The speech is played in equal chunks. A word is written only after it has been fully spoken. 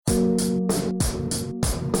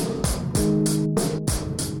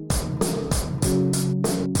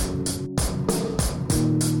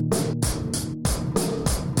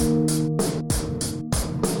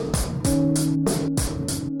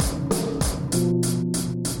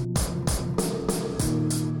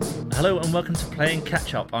Hello and welcome to Playing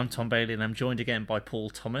Catch Up. I'm Tom Bailey and I'm joined again by Paul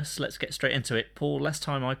Thomas. Let's get straight into it. Paul, last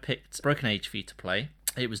time I picked Broken Age for you to play.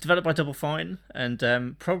 It was developed by Double Fine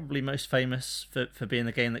and probably most famous for being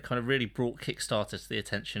the game that kind of really brought Kickstarter to the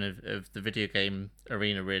attention of the video game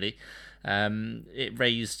arena, really. It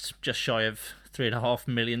raised just shy of $3.5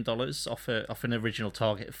 million off an original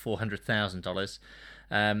target of $400,000.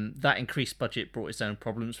 That increased budget brought its own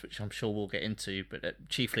problems, which I'm sure we'll get into, but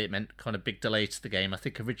chiefly it meant kind of big delays to the game. I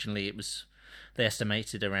think originally they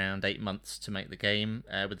estimated around 8 months to make the game,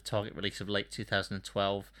 with the target release of late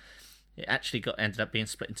 2012. It actually ended up being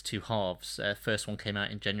split into two halves. First one came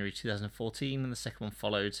out in January 2014, and the second one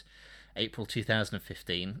followed April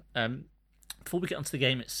 2015. Before we get onto the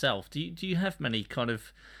game itself, do you have many kind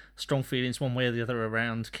of strong feelings one way or the other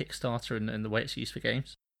around Kickstarter and the way it's used for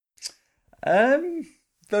games?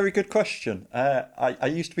 Very good question. I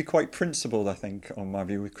used to be quite principled, I think, on my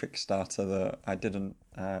view with Kickstarter, that I didn't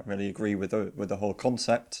really agree with the whole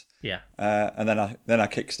concept. Yeah. And then I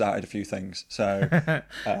kickstarted a few things, so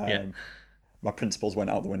Yeah. My principles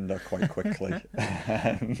went out the window quite quickly.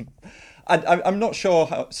 I'm not sure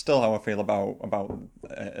how I feel about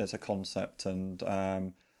it as a concept, and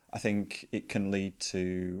I think it can lead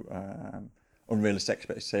to unrealistic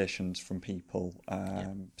expectations from people,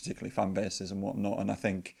 particularly fan bases and whatnot. And I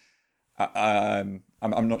think I'm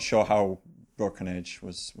not sure how Broken Age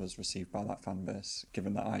was received by that fan base,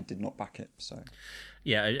 given that I did not back it. So,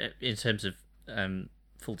 yeah, in terms of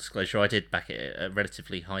full disclosure, I did back it at a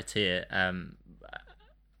relatively high tier.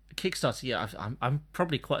 Kickstarter, yeah, I'm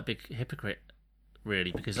probably quite a big hypocrite,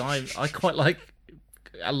 really, because I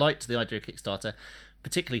liked the idea of Kickstarter,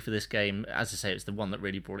 particularly for this game. As I say, it's the one that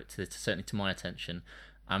really brought it certainly to my attention.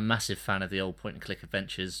 I'm a massive fan of the old point-and-click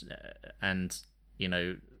adventures, and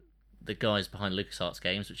the guys behind LucasArts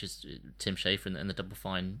games, which is Tim Schafer and the Double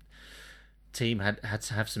Fine team, had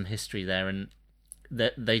to have some history there, and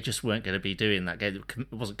they just weren't going to be doing that game.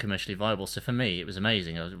 It wasn't commercially viable. So for me, it was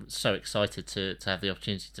amazing. I was so excited to have the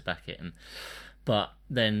opportunity to back it, but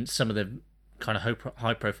then some of the kind of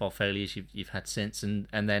high-profile failures you've had since, and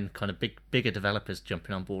then kind of bigger developers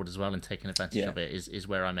jumping on board as well and taking advantage of it is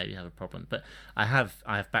where I maybe have a problem. But I have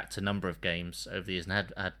backed a number of games over the years and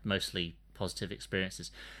had mostly positive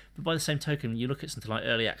experiences. But by the same token, you look at something like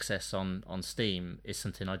early access on Steam is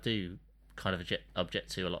something I do kind of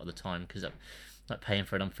object to a lot of the time, because like paying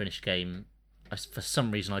for an unfinished game, for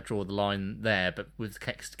some reason I draw the line there. But with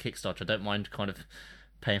Kickstarter, I don't mind kind of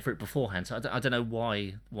paying for it beforehand. So I don't know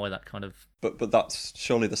why that kind of. But that's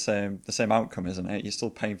surely the same outcome, isn't it? You're still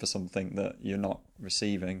paying for something that you're not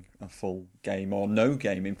receiving a full game or no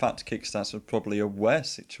game. In fact, Kickstarter is probably a worse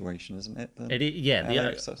situation, isn't it?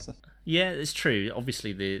 Yeah, it's true.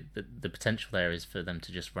 Obviously, the potential there is for them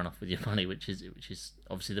to just run off with your money, which is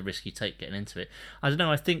obviously the risk you take getting into it. I don't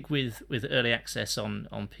know. I think with early access on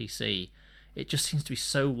PC, it just seems to be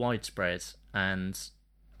so widespread and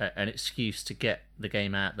an excuse to get the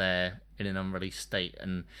game out there in an unreleased state.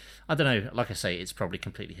 And I don't know, like I say, it's probably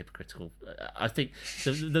completely hypocritical. I think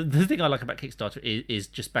the thing I like about Kickstarter is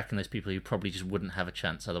just backing those people who probably just wouldn't have a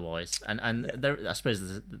chance otherwise. And there, I suppose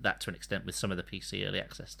there's that to an extent with some of the PC early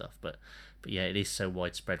access stuff, but yeah, it is so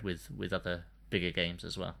widespread with other bigger games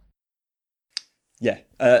as well. Yeah,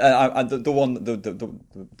 the one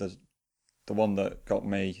that got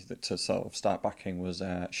me to sort of start backing was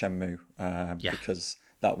Shenmue, because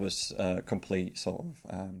that was a complete sort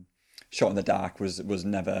of shot in the dark. Was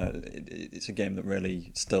never. It's a game that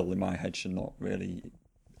really, still in my head, should not really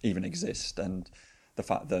even exist. And the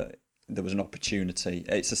fact that there was an opportunity,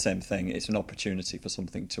 it's the same thing. It's an opportunity for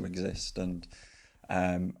something to exist, and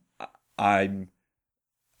I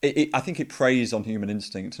think it preys on human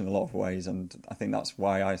instinct in a lot of ways, and I think that's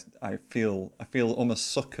why I feel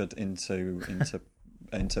almost suckered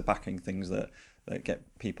into backing things that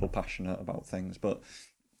get people passionate about things. But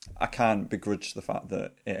I can't begrudge the fact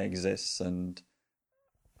that it exists, and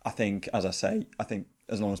I think, as I say,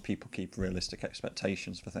 as long as people keep realistic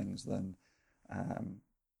expectations for things,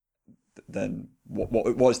 then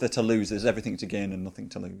what is there to lose? There's everything to gain and nothing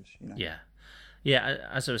to lose. Yeah,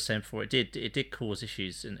 as I was saying before, it did cause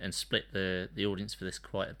issues and split the audience for this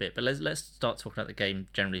quite a bit. But let's start talking about the game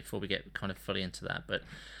generally before we get kind of fully into that. But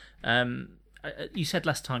you said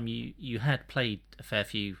last time you had played a fair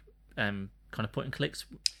few kind of point and clicks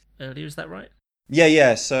earlier. Is that right?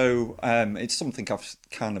 Yeah. So it's something I've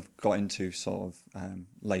kind of got into sort of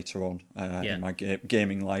later on in my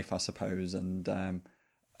gaming life, I suppose, and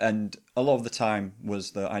a lot of the time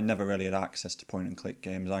was that I never really had access to point and click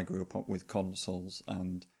games. I grew up with consoles,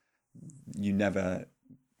 and you never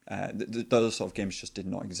those sort of games just did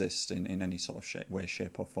not exist in any sort of way,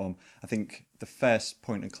 shape or form. I think the first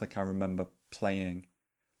point and click I remember playing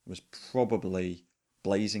was probably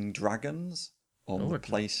Blazing Dragons on the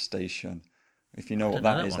PlayStation. If you know what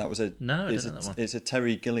that is, that was a no, I don't know that one. It's a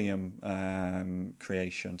Terry Gilliam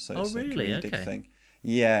creation, so it's really? a comedic thing.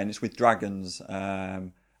 Yeah, and it's with dragons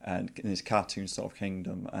and in this cartoon sort of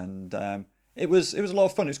kingdom, and it was a lot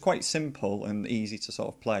of fun. It was quite simple and easy to sort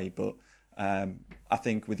of play, but I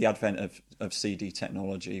think with the advent of CD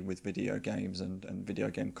technology with video games and video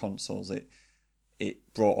game consoles,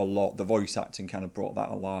 it brought a lot. The voice acting kind of brought that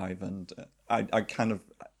alive, and I kind of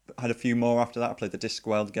had a few more after that. I played the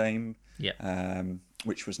Discworld game,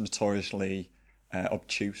 which was notoriously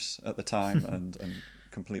obtuse at the time and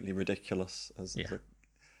completely ridiculous.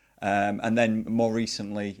 And then more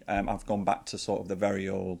recently, I've gone back to sort of the very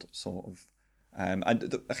old sort of. I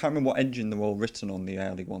can't remember what engine they were all written on, the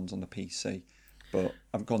early ones on the PC, but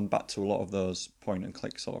I've gone back to a lot of those point and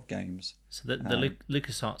click sort of games. So the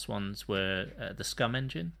LucasArts ones were the Scum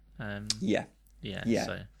engine. Yeah.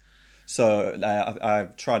 So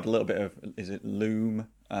I've tried a little bit of, is it Loom?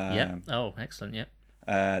 Oh, excellent.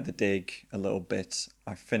 The Dig a little bit.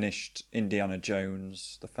 I finished Indiana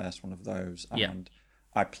Jones, the first one of those, and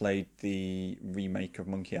I played the remake of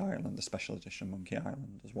Monkey Island, the special edition of Monkey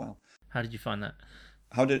Island as well. How did you find that?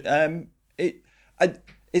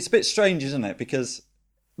 It's a bit strange, isn't it? Because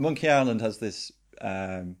Monkey Island has this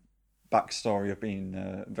backstory of being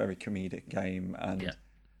a very comedic game, and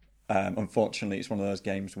unfortunately, it's one of those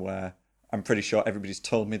games where I'm pretty sure everybody's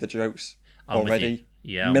told me the jokes already,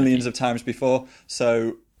 millions of times before.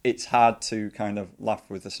 So it's hard to kind of laugh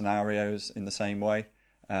with the scenarios in the same way.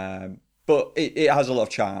 But it has a lot of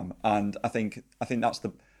charm, and I think that's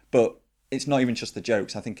the. But it's not even just the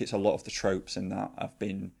jokes. I think it's a lot of the tropes in that have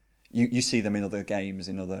been. You see them in other games,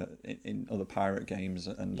 in other pirate games,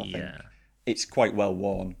 and I think it's quite well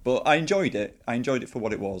worn. But I enjoyed it. I enjoyed it for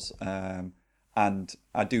what it was, and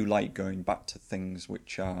I do like going back to things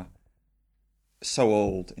which are so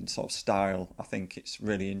old in sort of style. I think it's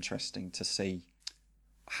really interesting to see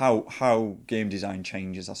how game design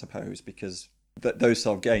changes, I suppose, because those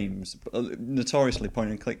sort of games, notoriously point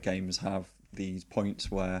and click games, have these points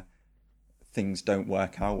where things don't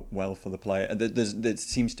work out well for the player. There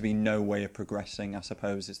seems to be no way of progressing, I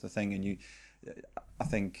suppose, is the thing. And I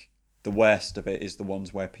think the worst of it is the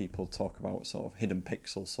ones where people talk about sort of hidden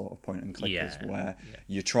pixel sort of point and clickers, where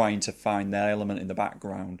you're trying to find their element in the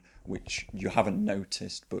background which you haven't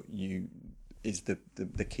noticed, but is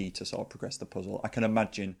the key to sort of progress the puzzle. I can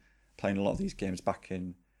imagine playing a lot of these games back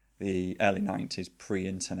in the early 90s,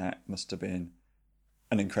 pre-internet, must have been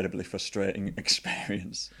an incredibly frustrating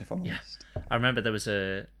experience, if I'm honest. I remember there was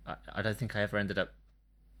I don't think I ever ended up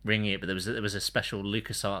ringing it, but there was a special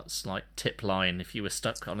LucasArts like tip line if you were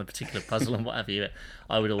stuck on a particular puzzle and what have you.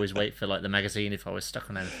 I would always wait for like the magazine if I was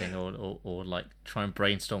stuck on anything, or like try and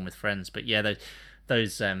brainstorm with friends. But yeah,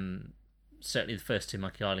 those certainly the first two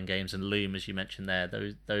Monkey Island games and Loom, as you mentioned there,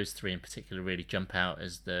 those three in particular really jump out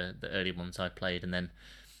as the early ones I played. And then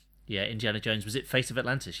Indiana Jones, was it Fate of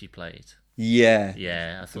Atlantis you played?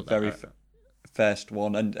 Yeah, I thought the very first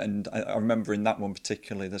one, and I remember in that one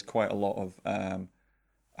particularly, there's quite a lot of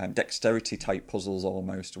dexterity type puzzles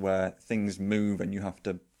almost, where things move and you have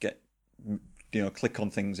to click on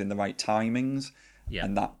things in the right timings.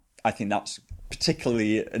 And that, I think that's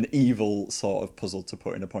particularly an evil sort of puzzle to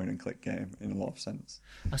put in a point and click game in a lot of sense.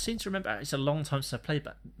 I seem to remember, it's a long time since I played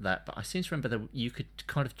that, but I seem to remember that you could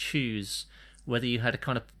kind of choose whether you had a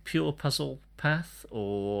kind of pure puzzle path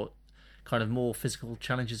or kind of more physical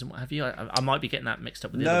challenges and what have you. I might be getting that mixed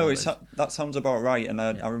up with the other one. That sounds about right. And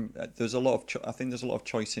there's a lot of I think there's a lot of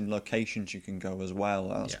choice in locations you can go as well.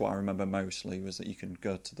 That's what I remember mostly, was that you can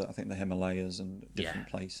go to the Himalayas and different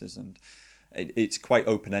places, and it's quite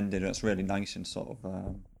open ended. It's really nice in sort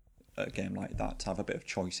of a game like that to have a bit of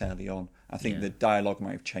choice early on. I think the dialogue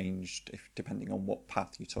might have changed depending on what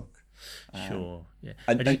path you took. Sure.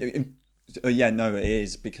 No, it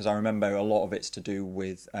is, because I remember a lot of it's to do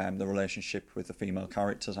with the relationship with the female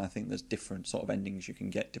characters. I think there's different sort of endings you can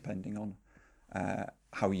get depending on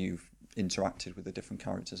how you've interacted with the different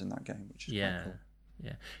characters in that game, which is quite cool.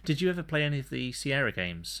 Yeah. Did you ever play any of the Sierra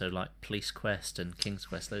games? So like Police Quest and King's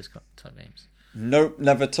Quest, those type games? Nope,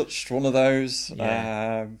 never touched one of those.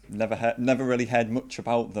 Yeah. Never really heard much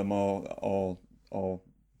about them or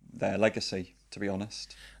their legacy, to be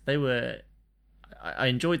honest. They were. I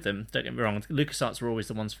enjoyed them, don't get me wrong. LucasArts were always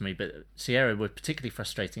the ones for me, but Sierra were particularly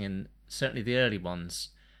frustrating, and certainly the early ones,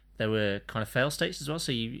 there were kind of fail states as well.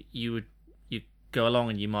 So you go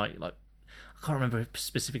along and you might, like, I can't remember a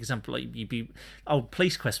specific example. Like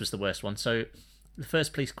Police Quest was the worst one. So the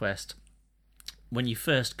first police quest, when you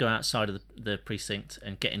first go outside of the precinct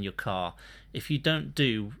and get in your car, if you don't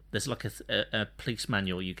do, there's like a police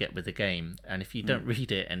manual you get with the game, and if you don't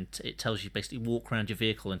read it, and it tells you basically walk around your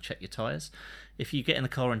vehicle and check your tyres. If you get in the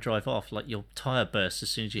car and drive off, like your tyre bursts as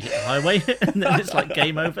soon as you hit the highway, and then it's like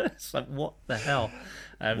game over. It's like, what the hell?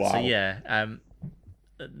 Wow. So yeah,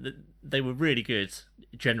 they were really good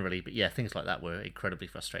generally, but yeah, things like that were incredibly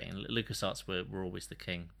frustrating. LucasArts were always the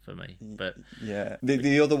king for me. But yeah,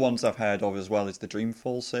 the other ones I've heard of as well is the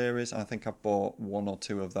Dreamfall series. I think I've bought 1 or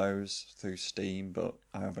 2 of those through Steam, but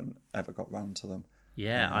I haven't ever got round to them.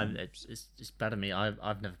 yeah, it's bad of me.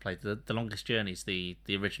 I've never played the Longest Journey's the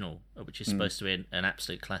original, which is supposed to be an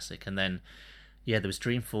absolute classic, and then yeah, there was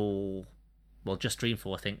Dreamfall. Well, just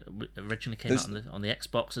Dreamfall, I think, originally came out on the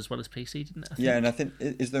Xbox as well as PC, didn't it? I think? Yeah, and I think,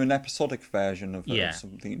 is there an episodic version of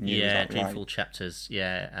something new? Yeah, is that Dreamfall right? chapters,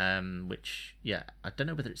 which, yeah, I don't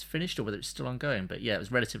know whether it's finished or whether it's still ongoing, but yeah, it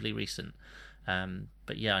was relatively recent.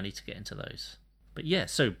 But yeah, I need to get into those. But yeah,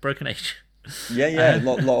 so Broken Age. Yeah,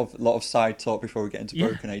 lot of side talk before we get into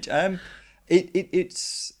Broken Age.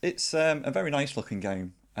 It's a very nice looking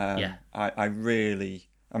game.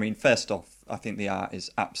 I mean, first off, I think the art is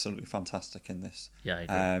absolutely fantastic in this. Yeah,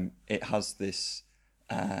 I agree. It has this.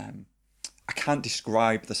 I can't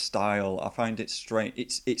describe the style. I find it strange.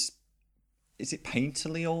 Is it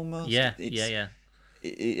painterly almost? Yeah.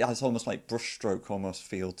 It has almost like brushstroke almost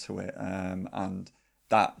feel to it, and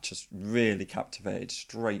that just really captivated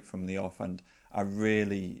straight from the off. And I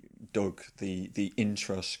really dug the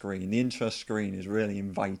intro screen. The intro screen is really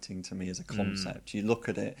inviting to me as a concept. You look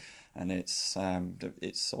at it, and it's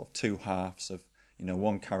sort of 2 halves of,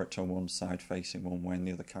 one character on one side facing one way and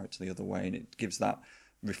the other character the other way, and it gives that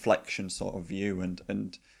reflection sort of view.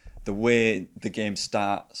 And the way the game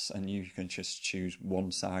starts, and you can just choose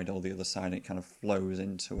one side or the other side, and it kind of flows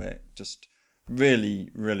into it. Just really,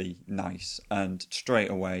 really nice. And straight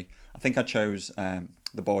away, I think I chose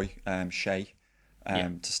the boy Shay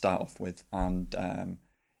to start off with, and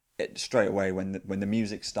straight away when the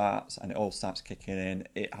music starts and it all starts kicking in,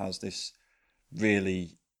 it has this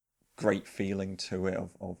really great feeling to it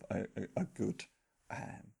of a good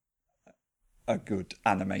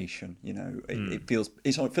animation. It feels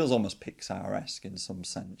almost Pixar-esque in some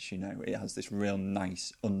sense. It has this real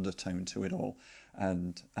nice undertone to it all.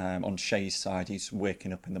 And on Shay's side, he's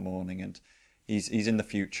waking up in the morning and he's in the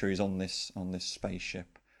future. He's on this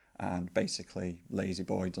spaceship. And basically, lazy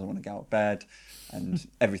boy doesn't want to get out of bed, and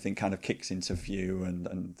everything kind of kicks into view.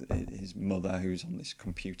 And his mother, who's on this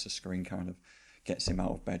computer screen, kind of gets him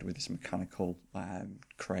out of bed with this mechanical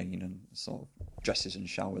crane and sort of dresses and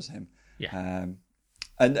showers him. Yeah.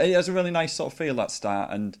 And it has a really nice sort of feel, that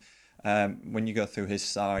start. And when you go through his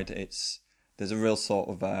side, there's a real sort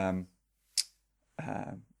of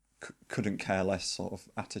couldn't care less sort of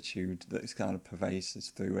attitude that's kind of pervasive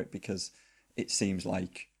through it, because it seems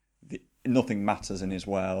like nothing matters in his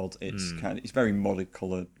world. It's very muddy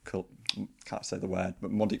coloured. Can't say the word,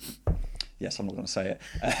 but muddy. Yes, I'm not going to say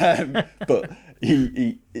it. But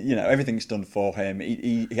he everything's done for him.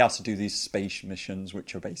 He has to do these space missions,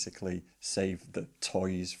 which are basically save the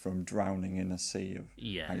toys from drowning in a sea of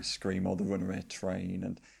ice cream or the runaway train.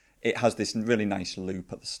 And it has this really nice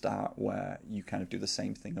loop at the start where you kind of do the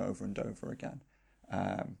same thing over and over again.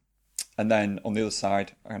 And then on the other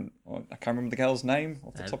side, and I can't remember the girl's name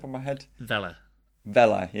off the top of my head. Vela,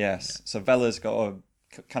 yes. Yeah. So Vela's got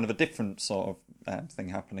a kind of a different sort of thing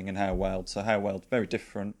happening in her world. So her world's very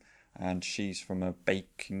different, and she's from a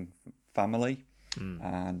baking family.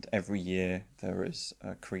 And every year there is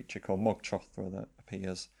a creature called Mogtrothra that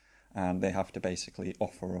appears, and they have to basically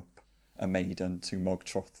offer up a maiden to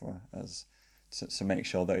Mogtrothra to make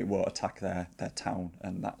sure that it won't attack their town,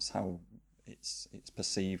 and that's how it's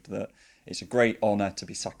perceived that it's a great honour to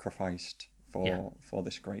be sacrificed for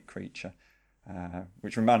this great creature,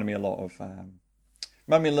 which reminded me a lot of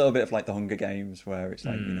reminded me a little bit of like the Hunger Games, where it's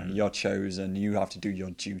like you're chosen, you have to do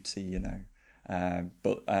your duty,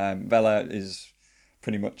 but Vela is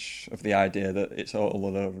pretty much of the idea that it's all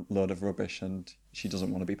a load of rubbish and she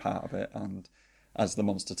doesn't want to be part of it, and as the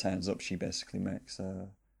monster turns up, she basically makes a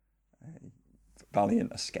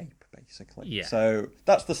valiant escape, basically. Yeah. So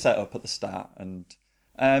that's the setup at the start, and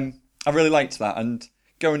I really liked that. And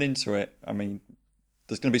going into it, I mean,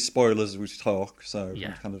 there's going to be spoilers as we talk, so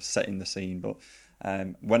I'm kind of setting the scene. But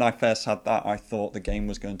when I first had that, I thought the game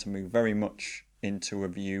was going to move very much into a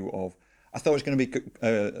view of, I thought it was going to be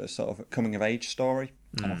a sort of a coming-of-age story,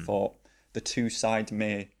 and I thought the two sides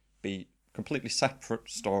may be completely separate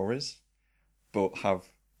stories, but have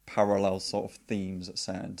parallel sort of themes at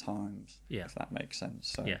certain times, if that makes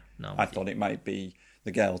sense. So I thought it might be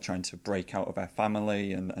the girl trying to break out of her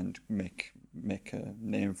family and make a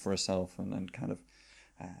name for herself and kind of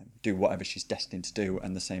do whatever she's destined to do.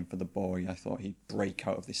 And the same for the boy. I thought he'd break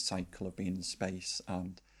out of this cycle of being in space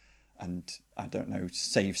and I don't know,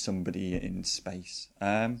 save somebody in space.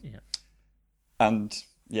 And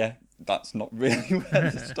yeah, that's not really where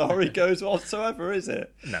the story goes whatsoever, is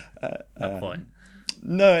it? No, not quite.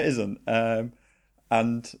 No, it isn't.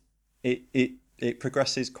 And it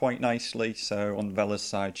progresses quite nicely. So on Vela's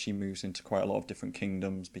side, she moves into quite a lot of different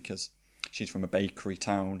kingdoms because she's from a bakery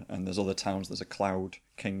town, and there's other towns. There's a cloud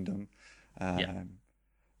kingdom,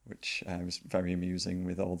 which was very amusing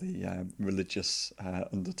with all the religious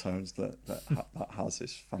undertones that has.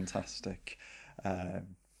 It's fantastic.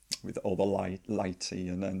 With all the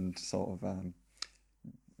lighty and sort of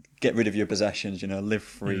get rid of your possessions, live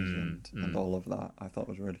free and all of that. I thought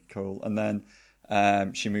was really cool. And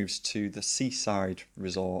then she moves to the seaside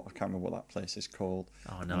resort. I can't remember what that place is called.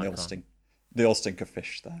 Oh no, they all stink of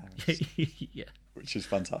fish there. Yeah, which is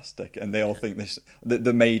fantastic. And they all think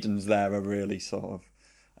the maidens there are really sort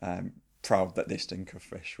of proud that they stink of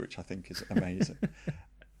fish, which I think is amazing.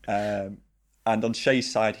 And on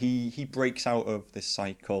Shay's side, he breaks out of this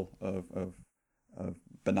cycle of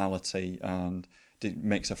banality and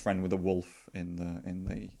makes a friend with a wolf in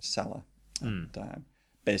the cellar. And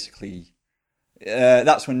basically,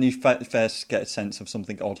 that's when you first get a sense of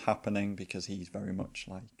something odd happening, because he's very much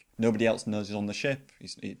like nobody else knows he's on the ship.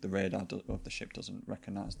 The radar of the ship doesn't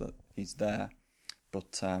recognise that he's there,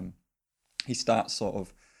 but he starts sort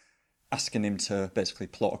of asking him to basically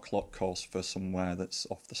plot a clock course for somewhere that's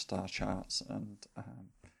off the star charts, and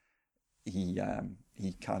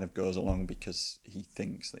he kind of goes along because he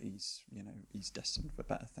thinks that he's destined for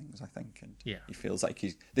better things, I think, and he feels like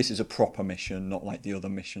this is a proper mission, not like the other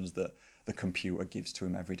missions that the computer gives to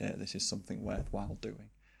him every day. This is something worthwhile doing.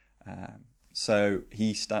 So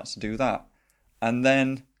he starts to do that, and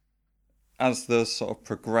then as the sort of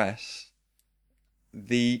progress,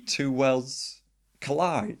 the two worlds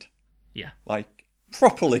collide. Yeah, like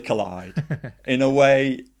properly collide in a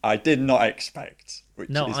way I did not expect. Which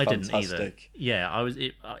is I fantastic. didn't either. Yeah,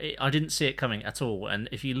 I didn't see it coming at all. And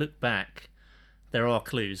if you look back, there are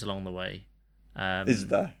clues along the way. Is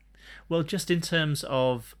there? Well, just in terms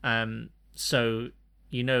of so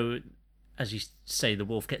as you say, the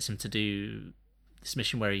wolf gets him to do this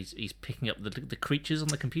mission where he's picking up the creatures on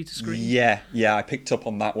the computer screen. Yeah, I picked up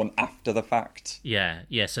on that one after the fact. Yeah.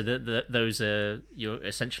 So those are, you're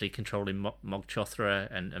essentially controlling Mog Chothra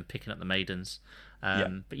and picking up the maidens.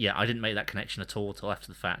 But yeah, I didn't make that connection at all till after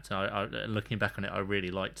the fact. I looking back on it, I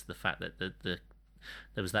really liked the fact that there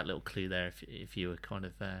was that little clue there if you were kind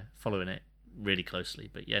of following it really closely.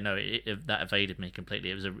 But yeah, no, that evaded me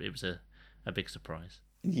completely. It was a big surprise.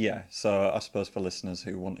 Yeah, so I suppose for listeners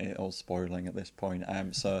who want it all spoiling at this point,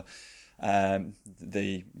 the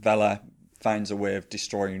Vela finds a way of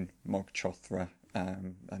destroying Mog Chothra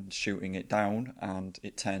and shooting it down, and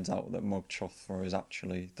it turns out that Mog Chothra is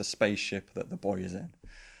actually the spaceship that the boy is in,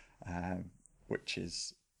 which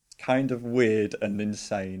is kind of weird and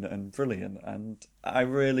insane and brilliant, and I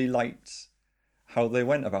really liked how they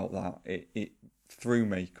went about that. It threw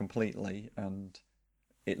me completely, and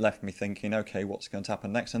it left me thinking, okay, what's going to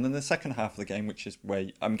happen next? And then the second half of the game, which is where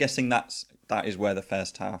I'm guessing that is where the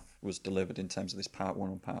first half was delivered in terms of this part 1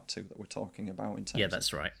 and part 2 that we're talking about in terms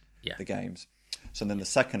that's right. Yeah. The games. So then the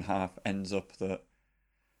second half ends up that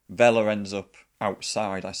Vela ends up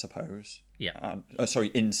outside, I suppose. Yeah.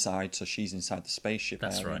 Inside. So she's inside the spaceship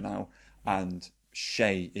area now, and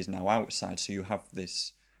Shay is now outside. So you have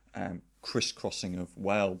this crisscrossing of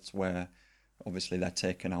worlds where obviously they're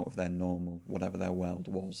taken out of their normal, whatever their world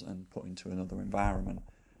was, and put into another environment.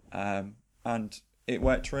 And it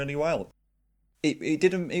worked really well. It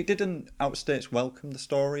didn't outstay its welcome, the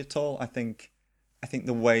story, at all. I think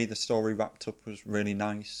the way the story wrapped up was really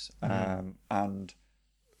nice and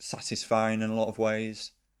satisfying in a lot of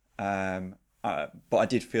ways. But I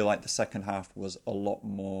did feel like the second half was a lot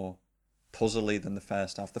more puzzly than the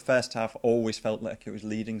first half. The first half always felt like it was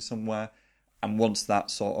leading somewhere, and once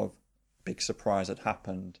that sort of big surprise had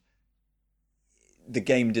happened, the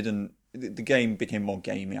game became more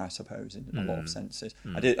gamey, I suppose, in a lot of senses.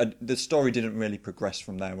 The story didn't really progress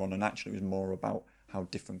from there on, and actually it was more about how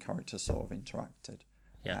different characters sort of interacted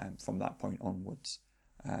from that point onwards.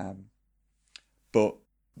 But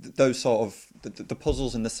those sort of the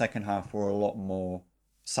puzzles in the second half were a lot more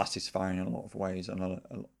satisfying in a lot of ways, and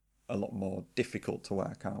a lot more difficult to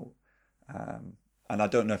work out. And I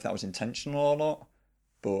don't know if that was intentional or not,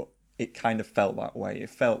 but it kind of felt that way. It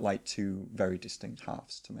felt like two very distinct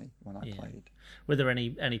halves to me when I played. Were there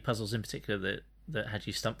any puzzles in particular that had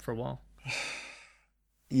you stumped for a while?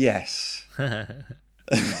 Yes.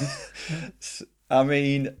 I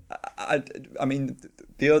mean, I mean,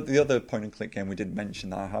 the other point and click game we didn't mention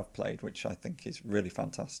that I have played, which I think is really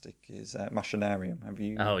fantastic, is Machinarium. Have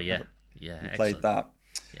you? Oh yeah, yeah, you played excellent. that?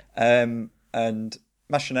 Yeah, And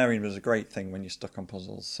Machinarium was a great thing when you're stuck on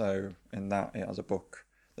puzzles. So in that, it has a book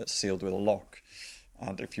that's sealed with a lock,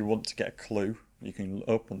 and if you want to get a clue, you can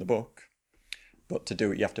open the book. But to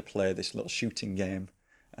do it, you have to play this little shooting game,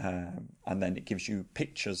 and then it gives you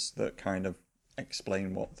pictures that kind of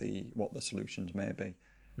explain what the solutions may be.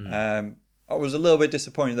 I was a little bit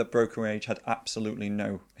disappointed that Broken Age had absolutely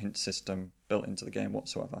no hint system built into the game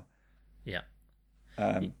whatsoever. yeah.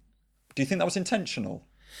 Do you think that was intentional?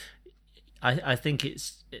 I think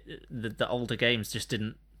it's the older games just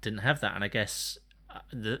didn't have that, and I guess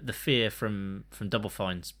the fear from Double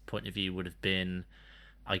Fine's point of view would have been,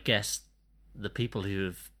 I guess, the people who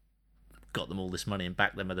have got them all this money and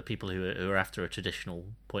back them are the people who are after a traditional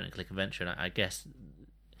point and click adventure. And I guess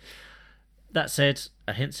that said,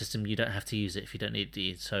 a hint system, you don't have to use it if you don't need it, do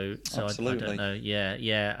you? So I don't know. Yeah.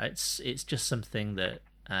 It's just something that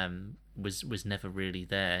was never really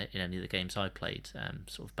there in any of the games I played,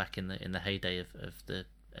 sort of back in the heyday of the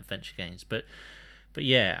adventure games. But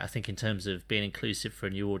yeah, I think in terms of being inclusive for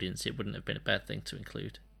a new audience, it wouldn't have been a bad thing to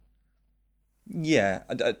include. Yeah,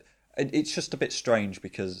 it's just a bit strange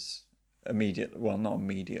because not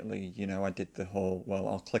immediately, I did the whole, well,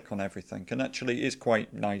 I'll click on everything. And actually it's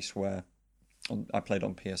quite nice where I played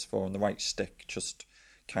on PS4 and the right stick just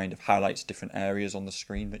kind of highlights different areas on the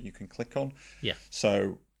screen that you can click on. Yeah.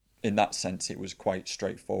 So in that sense, it was quite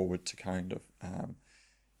straightforward to kind of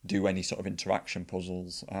do any sort of interaction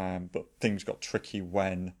puzzles. But things got tricky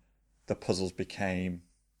when the puzzles became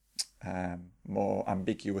more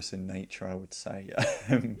ambiguous in nature, I would say.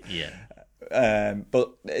 Yeah.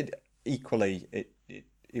 But equally,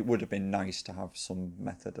 it would have been nice to have some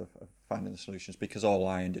method of finding the solutions, because all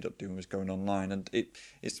I ended up doing was going online, and it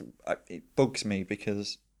bugs me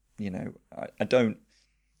because I don't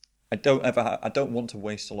want to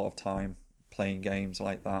waste a lot of time playing games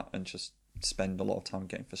like that and just spend a lot of time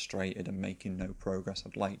getting frustrated and making no progress.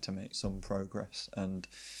 I'd like to make some progress, and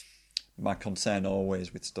my concern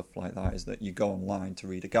always with stuff like that is that you go online to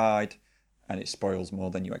read a guide and it spoils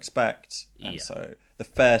more than you expect. And so the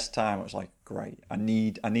first time I was like, great, I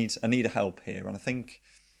need a help here. And I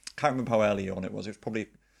can't remember how early on it was. It was probably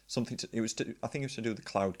something I think it was to do with the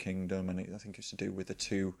Cloud Kingdom, and I think it was to do with the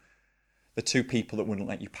two people that wouldn't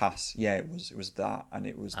let you pass. Yeah, it was that, and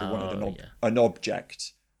it was they wanted an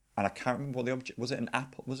object, and I can't remember what the object was. It an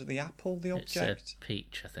apple? Was it the apple? The object? It's a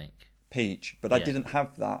peach, I think. Peach, but I didn't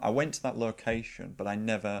have that. I went to that location, but I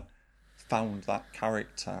never found that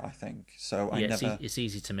character, I think. So it's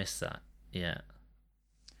easy to miss that. Yeah,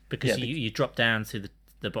 because you drop down to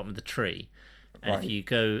the bottom of the tree, and right. if you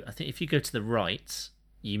go to the right,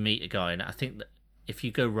 you meet a guy, and I think that if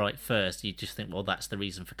you go right first, you just think, well, that's the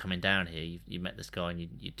reason for coming down here. You met this guy, and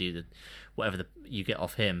you do you get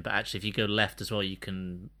off him. But actually, if you go left as well, you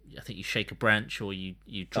can. I think you shake a branch, or you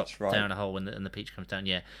drop down a hole, and the peach comes down.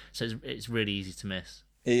 Yeah, so it's really easy to miss.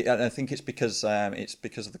 I think it's because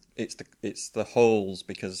it's the holes,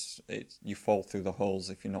 because you fall through the holes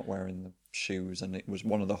if you're not wearing the shoes, and it was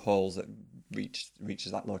one of the holes that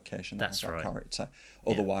reaches that location. That's right. Character.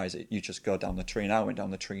 Otherwise, you just go down the tree, and I went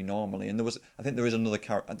down the tree normally, and I think there is another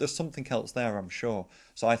character. There's something else there, I'm sure.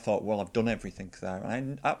 So I thought, well, I've done everything there, and I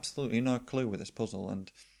had absolutely no clue with this puzzle.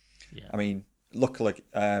 And I mean, luckily,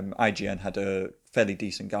 IGN had a fairly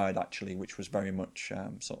decent guide actually, which was very much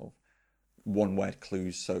sort of one-word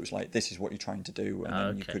clues, so it was like, this is what you're trying to do, and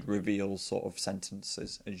then you could reveal sort of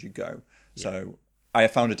sentences as you go. So I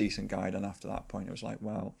found a decent guide, and after that point it was like,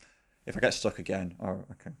 well, if I get stuck again, I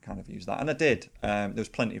can kind of use that, and I did. There was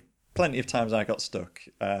plenty of times I got stuck.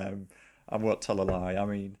 I won't tell a lie. I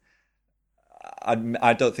mean,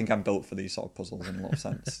 I don't think I'm built for these sort of puzzles in a lot of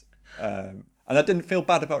sense. And I didn't feel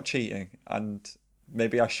bad about cheating, and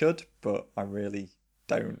maybe I should, but I really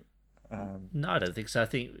don't. No, I don't think so. I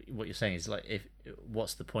think what you're saying is like,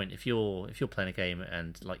 what's the point if you're playing a game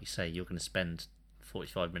and, like you say, you're going to spend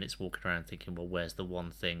 45 minutes walking around thinking, well, where's the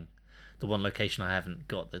one location I haven't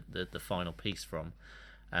got the final piece from?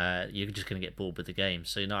 You're just going to get bored with the game.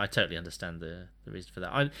 So I totally understand the reason for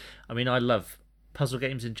that. I mean, I love puzzle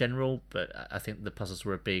games in general, but I think the puzzles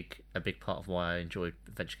were a big part of why I enjoyed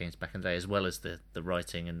adventure games back in the day, as well as the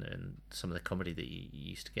writing and some of the comedy that you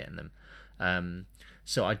used to get in them.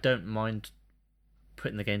 So I don't mind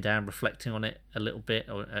putting the game down, reflecting on it a little bit,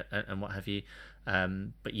 and what have you.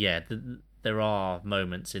 But yeah, there are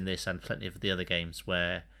moments in this and plenty of the other games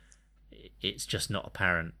where it's just not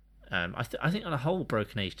apparent. I think on a whole,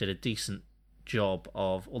 Broken Age did a decent job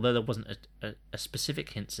of, although there wasn't a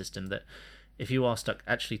specific hint system, that if you are stuck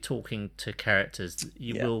actually talking to characters,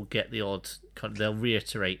 you will get the odd kind of, they'll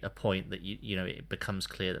reiterate a point that you know, it becomes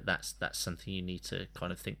clear that that's something you need to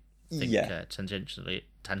kind of think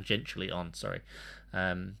tangentially on. Sorry.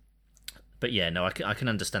 But yeah, no, I can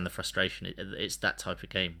understand the frustration. It's that type of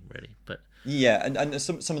game, really. But yeah, and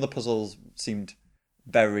some of the puzzles seemed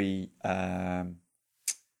very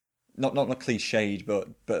not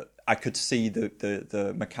cliched, but I could see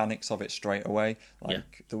the mechanics of it straight away.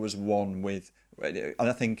 Like there was one with, and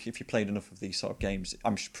I think if you played enough of these sort of games,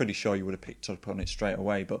 I'm pretty sure you would have picked up on it straight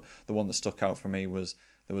away. But the one that stuck out for me was,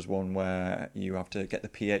 there was one where you have to get the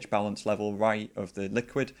pH balance level right of the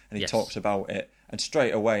liquid, and he talks about it, and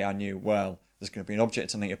straight away I knew, well, there's going to be an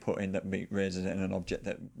object I need to put in that raises it and an object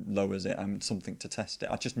that lowers it and something to test it.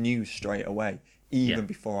 I just knew straight away, even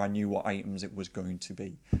before I knew what items it was going to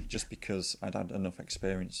be, just because I'd had enough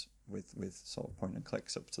experience with sort of point and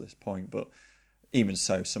clicks up to this point. But even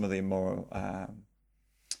so, some of the more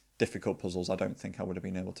difficult puzzles I don't think I would have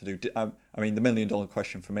been able to do. I mean, the $1 million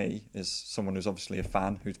question for me is someone who's obviously a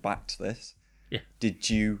fan who's backed this. Yeah. Did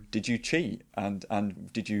you cheat? And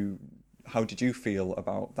how did you feel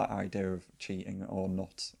about that idea of cheating or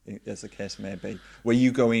not, as the case may be? Were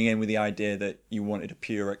you going in with the idea that you wanted a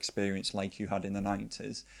pure experience like you had in the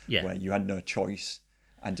 90s, where you had no choice,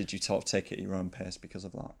 and did you sort of take it at your own pace because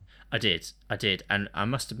of that? I did, and I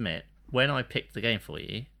must admit, when I picked the game for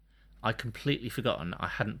you, I completely forgotten I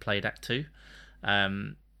hadn't played Act 2.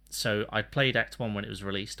 So I'd played Act 1 when it was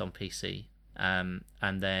released on PC, and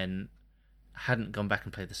then hadn't gone back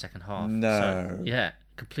and played the second half. No. So, yeah,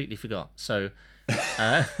 completely forgot. So,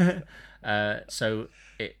 so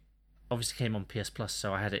it obviously came on PS Plus,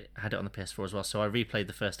 so I had it on the PS4 as well. So I replayed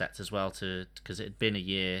the first act as well, because it had been a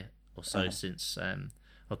year or so since, well,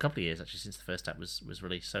 a couple of years actually since the first act was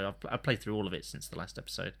released. So I've played through all of it since the last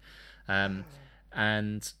episode, and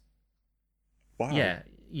wow. Yeah.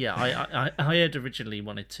 I had originally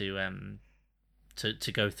wanted to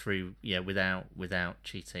go through without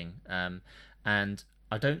cheating, and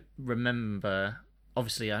I don't remember.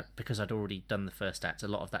 Obviously, because I'd already done the first act, a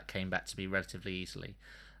lot of that came back to me relatively easily.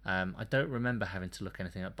 I don't remember having to look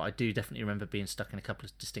anything up, but I do definitely remember being stuck in a couple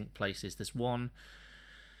of distinct places. There's one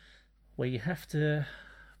where you have to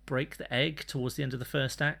break the egg towards the end of the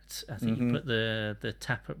first act. I think you put the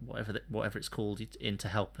tap, whatever it's called, in to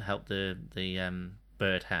help the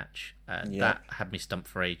bird hatch. That had me stumped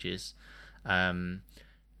for ages. And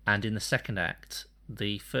in the second act,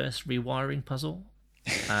 the first rewiring puzzle,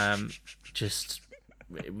 I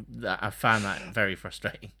found that very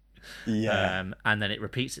frustrating. And then it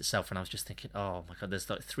repeats itself, and I was just thinking, oh my god, there's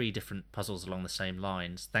like 3 different puzzles along the same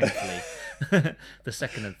lines. Thankfully, the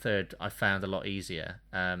second and third I found a lot easier.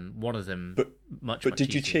 One of them, much did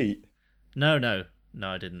easier. You cheat? No,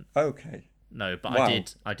 I didn't. Okay. No, but wow.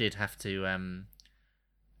 I did have to.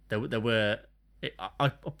 There were.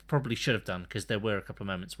 I probably should have done, because there were a couple of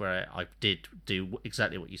moments where I did do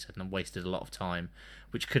exactly what you said and wasted a lot of time,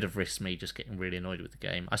 which could have risked me just getting really annoyed with the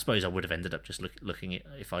game. I suppose I would have ended up just looking at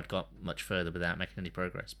if I'd got much further without making any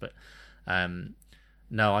progress. But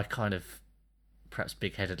no, I kind of, perhaps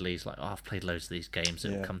big-headedly, is like, I've played loads of these games,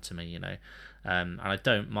 it'll come to me, you know. And I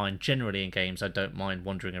don't mind, generally in games, I don't mind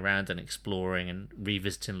wandering around and exploring and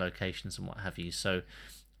revisiting locations and what have you. So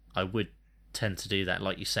I would tend to do that.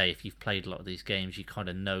 Like you say, if you've played a lot of these games, you kind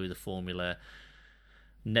of know the formula.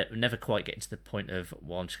 Never quite getting to the point of,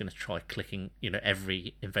 well, I'm just going to try clicking, you know,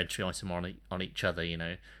 every inventory item on each other, you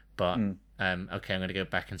know. But okay, I'm going to go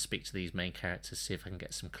back and speak to these main characters, see if I can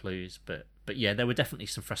get some clues. But yeah, there were definitely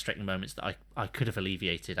some frustrating moments that I could have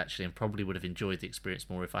alleviated actually, and probably would have enjoyed the experience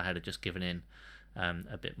more if I had just given in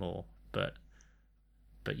a bit more. But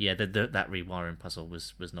yeah, that rewiring puzzle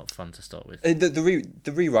was not fun to start with.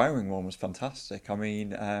 The rewiring one was fantastic. I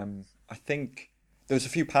mean, I think there was a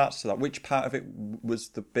few parts to that. Which part of it was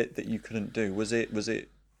the bit that you couldn't do? Was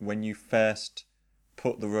it when you first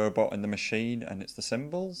put the robot in the machine and it's the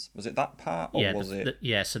symbols? Was it that part, or was it?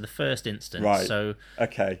 So the first instance. Right. So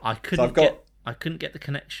okay, I couldn't get the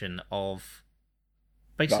connection of.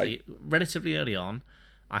 Basically, relatively early on,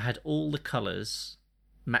 I had all the colours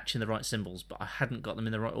matching the right symbols, but I hadn't got them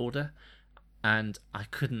in the right order, and I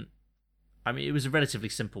couldn't. I mean, it was a relatively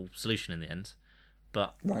simple solution in the end,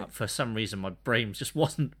 but for some reason my brain just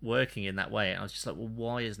wasn't working in that way. I was just like, well,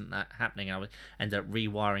 why isn't that happening? And I would end up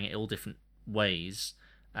rewiring it all different ways,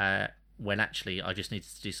 when actually I just needed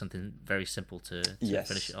to do something very simple to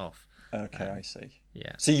finish it off. Okay, I see.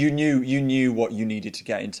 Yeah. So you knew what you needed to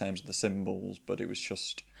get in terms of the symbols, but it was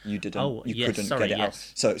just you couldn't get it out.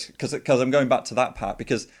 So because I'm going back to that part,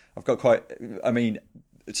 because I've got quite. I mean,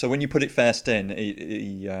 so when you put it first in,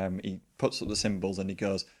 he puts up the symbols and he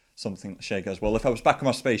goes something. Shay goes, well, if I was back on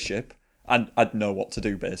my spaceship, I'd know what to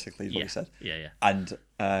do. Basically, is what he said. Yeah. And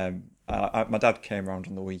my dad came around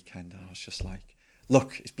on the weekend, and I was just like,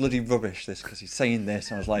 look, it's bloody rubbish this, because he's saying this,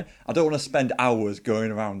 and I was like, I don't want to spend hours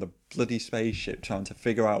going around the bloody spaceship trying to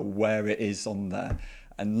figure out where it is on there.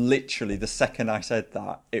 And literally, the second I said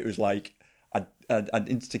that, it was like I'd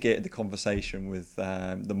instigated the conversation with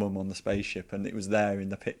the mum on the spaceship, and it was there in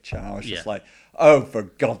the picture. I was just like, oh, for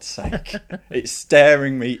God's sake. It's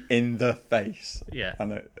staring me in the face. Yeah.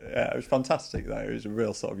 And it was fantastic, though. It was a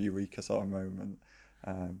real sort of eureka sort of moment.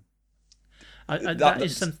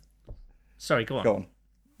 Sorry, go on. Go on.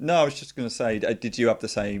 No, I was just going to say, did you have the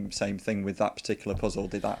same thing with that particular puzzle?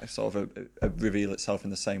 Did that sort of reveal itself in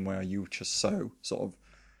the same way? Are you just so sort of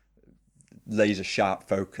laser sharp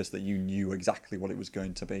focus that you knew exactly what it was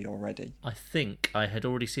going to be already? I think I had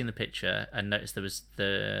already seen the picture and noticed there was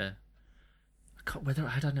whether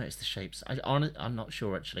had I noticed the shapes. I'm not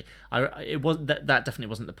sure actually. It wasn't that definitely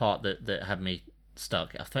wasn't the part that had me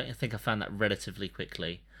stuck. I think I found that relatively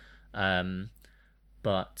quickly, but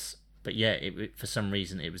yeah, for some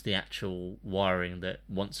reason it was the actual wiring that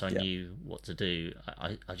once I knew what to do,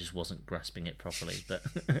 I just wasn't grasping it properly.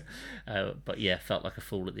 But yeah, felt like a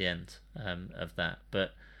fool at the end of that.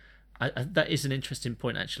 But that is an interesting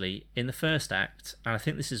point actually. In the first act, and I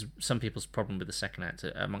think this is some people's problem with the second act,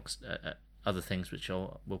 amongst other things which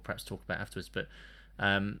we'll perhaps talk about afterwards. But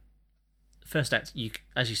first act,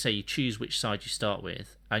 as you say, you choose which side you start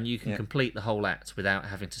with, and you can complete the whole act without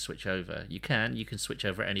having to switch over. You can switch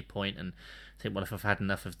over at any point and think, well, if I've had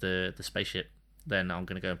enough of the spaceship, then I'm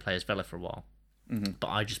going to go and play as Vela for a while. Mm-hmm. But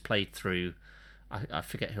I just played through. I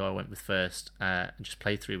forget who I went with first, and just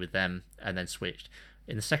played through with them and then switched.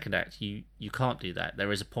 In the second act, you can't do that.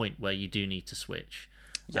 There is a point where you do need to switch.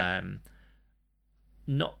 Yeah.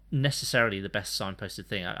 Not necessarily the best signposted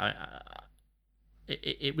thing.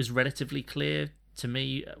 It was relatively clear to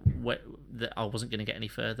me that I wasn't going to get any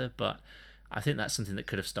further, but I think that's something that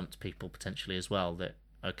could have stumped people potentially as well, that,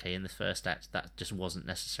 okay, in the first act, that just wasn't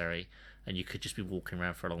necessary, and you could just be walking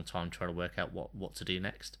around for a long time trying to work out what to do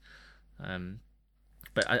next.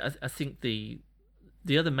 But I think the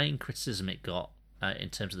other main criticism it got in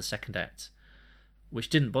terms of the second act, which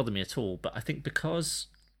didn't bother me at all, but I think because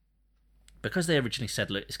they originally said,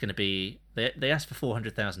 look, it's going to be, they asked for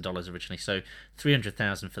 $400,000 originally, so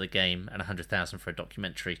 $300,000 for the game and $100,000 for a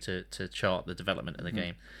documentary to chart the development of the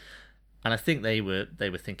game. And I think they were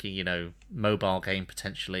thinking, mobile game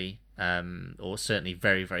potentially, or certainly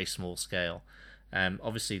very, very small scale.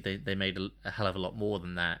 Obviously, they made a hell of a lot more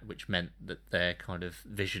than that, which meant that their kind of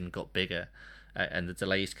vision got bigger, and the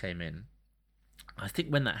delays came in. I think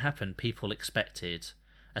when that happened, people expected,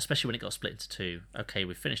 especially when it got split into two, okay,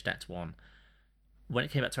 we've finished Act 1. When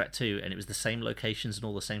it came back to Act 2 and it was the same locations and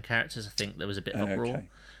all the same characters, I think there was a bit of uproar.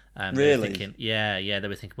 Really? They were thinking, they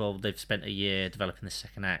were thinking, well, they've spent a year developing the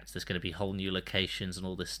second act. There's going to be whole new locations and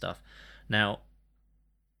all this stuff. Now,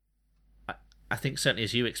 I think certainly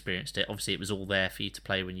as you experienced it, obviously it was all there for you to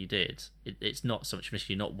play when you did. It's not so much of an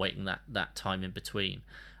issue, you're not waiting that time in between.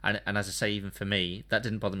 And as I say, even for me, that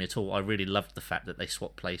didn't bother me at all. I really loved the fact that they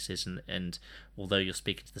swapped places, and although you're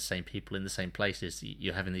speaking to the same people in the same places,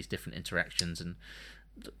 you're having these different interactions and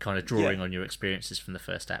kind of drawing on your experiences from the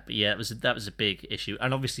first act. But yeah, that was a big issue,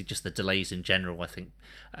 and obviously just the delays in general. I think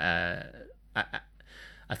I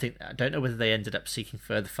don't know whether they ended up seeking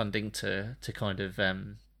further funding to kind of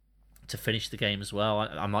to finish the game as well.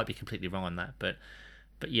 I might be completely wrong on that, but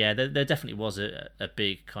yeah, there definitely was a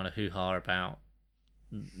big kind of hoo-ha about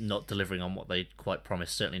not delivering on what they quite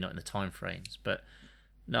promised, certainly not in the time frames. But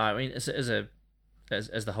no, I mean, as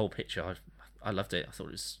the whole picture, I loved it. I thought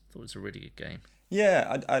it was a really good game.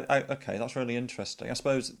 Yeah, okay, that's really interesting. I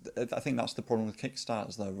suppose I think that's the problem with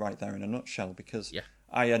Kickstarters, though, right there in a nutshell, because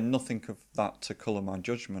I had nothing of that to colour my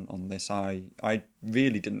judgment on this. I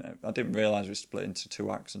really didn't realise it was split into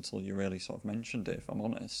two acts until you really sort of mentioned it, if I'm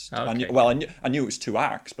honest. Okay. I knew it was two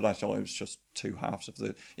acts, but I thought it was just two halves of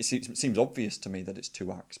the... It seems obvious to me that it's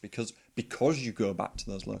two acts, because you go back to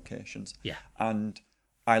those locations. Yeah. And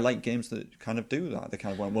I like games that kind of do that. They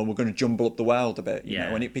kind of went, well, we're going to jumble up the world a bit, you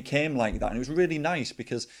know, and it became like that. And it was really nice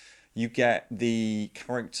because you get the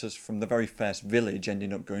characters from the very first village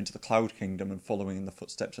ending up going to the Cloud Kingdom and following in the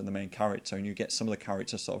footsteps of the main character, and you get some of the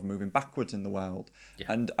characters sort of moving backwards in the world. Yeah.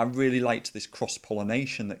 And I really liked this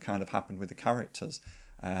cross-pollination that kind of happened with the characters,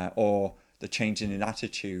 or the changing in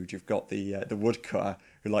attitude. You've got the woodcutter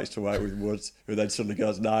who likes to work with woods, who then suddenly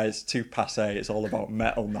goes, nah, it's too passé, it's all about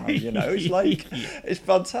metal now, you know? It's like, it's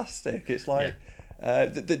fantastic. It's like,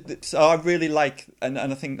 so I really like, and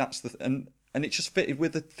I think that's and and it just fitted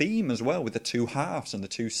with the theme as well, with the two halves and the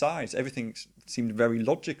two sides. Everything seemed very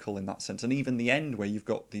logical in that sense, and even the end where you've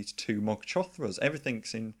got these two Mog Chothras,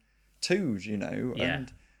 everything's in twos,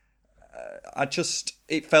 and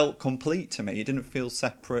it felt complete to me. It didn't feel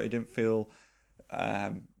separate. It didn't feel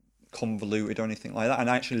convoluted or anything like that. And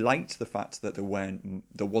I actually liked the fact that there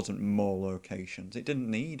wasn't more locations. It didn't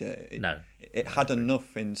need it. It had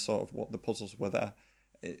enough in sort of what the puzzles were there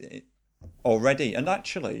already. And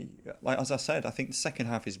actually, like as I said, I think the second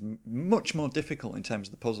half is much more difficult in terms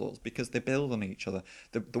of the puzzles because they build on each other.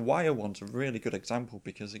 The wire one's a really good example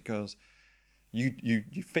because it goes,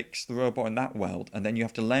 you fix the robot in that world, and then you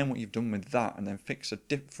have to learn what you've done with that, and then fix a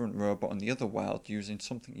different robot in the other world using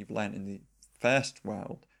something you've learned in the first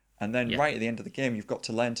world. And then right at the end of the game, you've got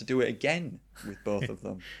to learn to do it again with both of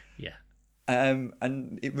them.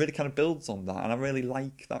 And it really kind of builds on that, and I really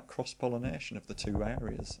like that cross-pollination of the two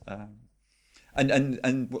areas.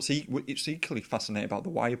 And what's equally fascinating about the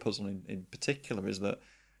wire puzzle in particular is that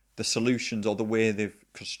the solutions, or the way they've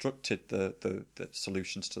constructed the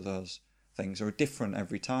solutions to those things, are different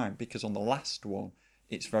every time. Because on the last one,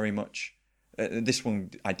 it's very much... this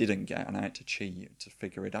one I didn't get, and I had to cheat to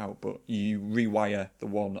figure it out. But you rewire the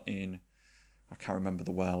one in, I can't remember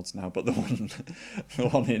the worlds now, but the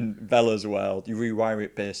one in Bella's world, you rewire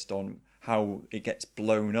it based on how it gets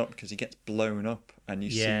blown up, because he gets blown up, and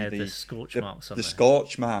you see the scorch marks on the there.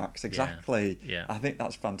 Scorch marks, exactly. Yeah. I think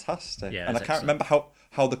that's fantastic. Yeah, and I can't remember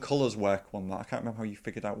how the colours work on that. I can't remember how you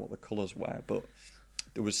figured out what the colours were, but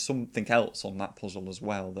there was something else on that puzzle as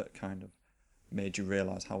well that kind of made you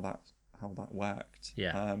realise how that worked.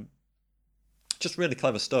 Just really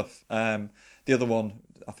clever stuff. The other one,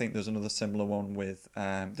 I think there's another similar one with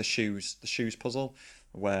the shoes puzzle,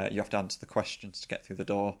 where you have to answer the questions to get through the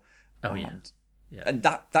door. And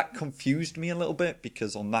that confused me a little bit,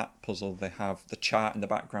 because on that puzzle they have the chart in the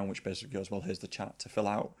background which basically goes, well, here's the chart to fill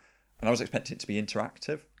out, and I was expecting it to be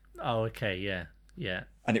interactive.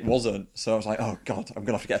 And it wasn't, so I was like, oh god, I'm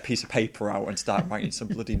gonna have to get a piece of paper out and start writing some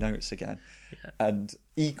bloody notes again. And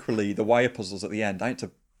equally, the wire puzzles at the end, I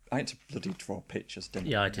had to bloody draw pictures,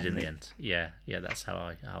 didn't I? I did in the end. That's how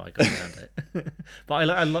I got around it. But I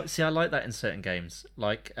like that in certain games,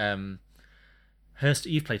 like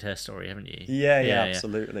you've played Her Story, haven't you? Yeah,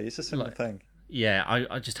 absolutely. It's a similar thing.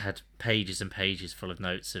 I just had pages and pages full of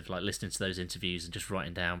notes of like listening to those interviews and just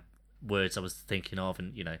writing down words I was thinking of,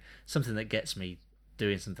 and something that gets me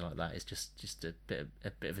doing something like that is just a bit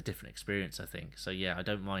of a different experience, I think. So I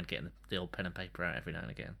don't mind getting the old pen and paper out every now and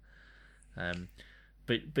again.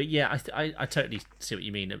 But I totally see what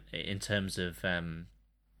you mean in terms of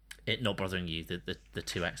it not bothering you, the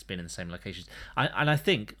two acts being in the same locations. I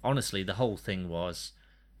think honestly the whole thing was,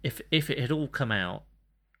 if it had all come out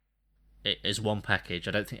as one package,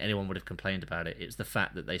 I don't think anyone would have complained about it. It's the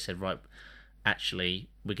fact that they said, right, actually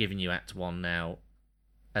we're giving you Act 1 now,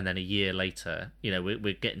 and then a year later,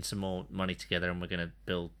 we're getting some more money together and we're going to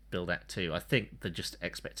build Act 2. I think the just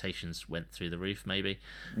expectations went through the roof, maybe.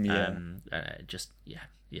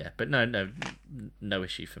 But no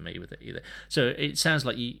issue for me with it either. So it sounds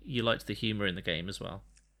like you liked the humour in the game as well.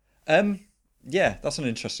 That's an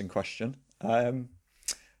interesting question. There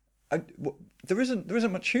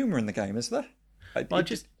isn't much humour in the game, is there?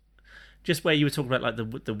 Just where you were talking about like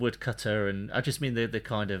the woodcutter, and I just mean the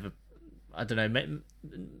kind of, I don't know,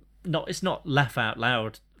 it's not laugh out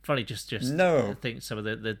loud funny. Just no. I think some of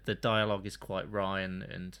the dialogue is quite wry,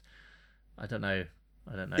 and I don't know.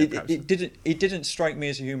 It didn't strike me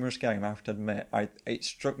as a humorous game, I have to admit. It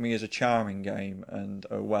struck me as a charming game, and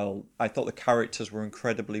I thought the characters were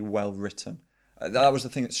incredibly well written. That was the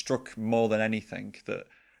thing that struck more than anything, that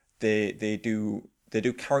they do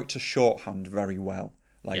character shorthand very well.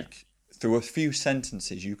 Through a few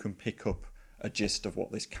sentences, you can pick up a gist of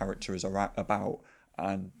what this character is about,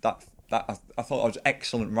 and that I thought it was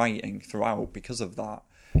excellent writing throughout because of that.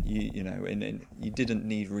 You didn't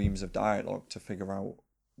need reams of dialogue to figure out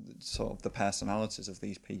sort of the personalities of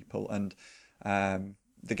these people, and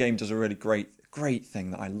the game does a really great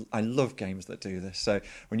thing that I love games that do this. So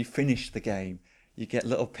when you finish the game, you get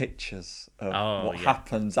little pictures of what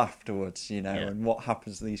happens afterwards, and what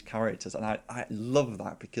happens to these characters, and I love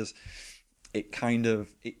that because it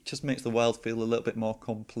just makes the world feel a little bit more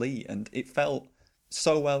complete, and it felt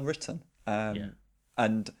so well written. And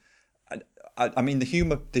I mean, the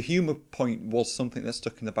humor point was something that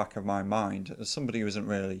stuck in the back of my mind. As somebody who isn't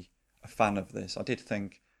really a fan of this, I did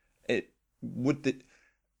think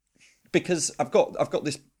because I've got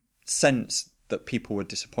this sense that people were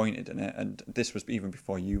disappointed in it, and this was even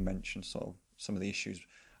before you mentioned sort of some of the issues.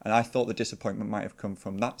 And I thought the disappointment might have come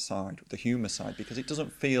from that side, the humour side, because it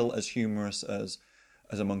doesn't feel as humorous as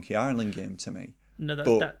as a Monkey Island game to me. No,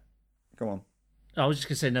 But go on. I was just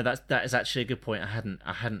gonna say no. That is actually a good point.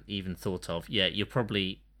 I hadn't even thought of. Yeah, you're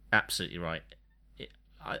probably absolutely right.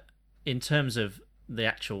 In terms of the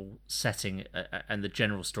actual setting and the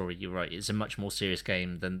general story, you're right. It's a much more serious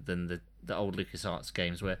game than the old LucasArts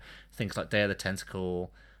games, where things like Day of the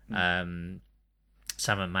Tentacle, Sam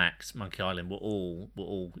and Max, Monkey Island were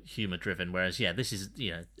all humor driven. Whereas this is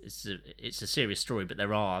it's a serious story, but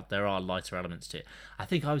there are lighter elements to it. I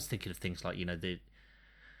think I was thinking of things like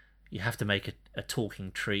you have to make a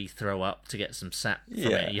talking tree throw up to get some sap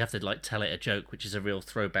from it. You have to tell it a joke, which is a real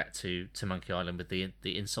throwback to Monkey Island with the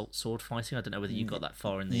insult sword fighting. I don't know whether you got that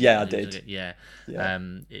far in the. Yeah, I did. Yeah.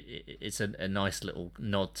 It's a nice little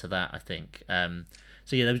nod to that, I think.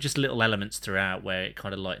 So there were just little elements throughout where it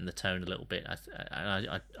kind of lightened the tone a little bit.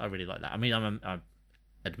 I really like that. I mean, I'm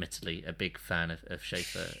admittedly a big fan of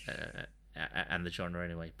Schafer and the genre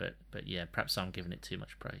anyway, but yeah, perhaps I'm giving it too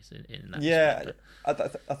much praise in that. Yeah,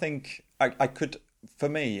 I think I could. For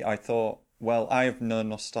me, I thought, well, I have no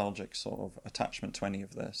nostalgic sort of attachment to any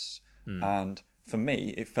of this, and for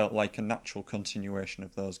me, it felt like a natural continuation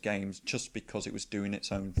of those games, just because it was doing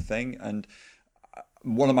its own thing. And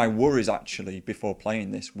one of my worries, actually, before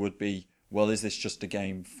playing this, would be, well, is this just a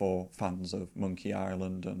game for fans of Monkey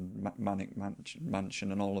Island and Manic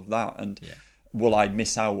Mansion and all of that? And will I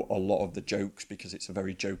miss out a lot of the jokes because it's a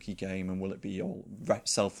very jokey game, and will it be all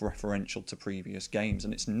self-referential to previous games?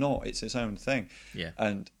 And it's not. It's its own thing. Yeah.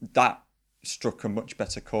 And that struck a much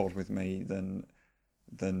better chord with me than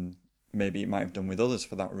maybe it might have done with others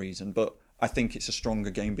for that reason. But I think it's a stronger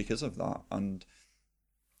game because of that. And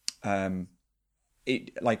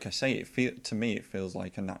it, like I say, to me it feels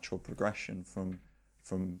like a natural progression from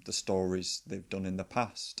the stories they've done in the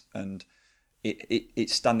past, and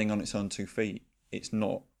it's standing on its own 2 feet. It's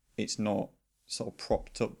not sort of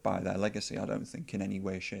propped up by their legacy, I don't think, in any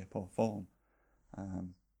way, shape or form.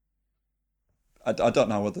 I don't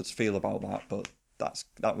know how others feel about that, but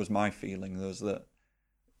that was my feeling. Was that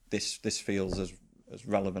this feels as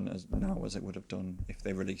relevant as now as it would have done if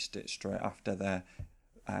they released it straight after their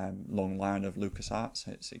long line of LucasArts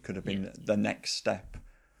hits. It could have been the next step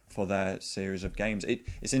for their series of games.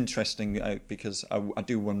 It's interesting because I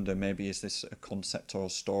do wonder, maybe is this a concept or a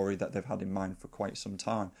story that they've had in mind for quite some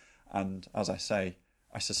time? And as I say,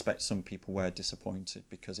 I suspect some people were disappointed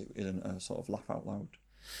because it isn't a sort of laugh out loud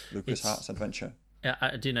LucasArts adventure. Yeah,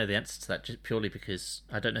 I do know the answer to that, just purely because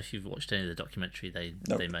I don't know if you've watched any of the documentary they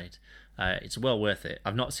made. It's well worth it.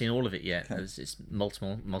 I've not seen all of it yet. Okay. It's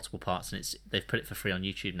multiple parts, and they've put it for free on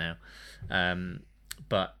YouTube now.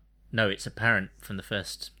 But no, it's apparent from the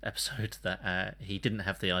first episode that he didn't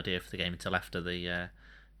have the idea for the game until after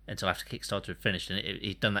Kickstarter had finished, and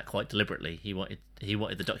he'd done that quite deliberately. He wanted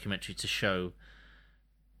the documentary to show,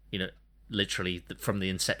 literally from the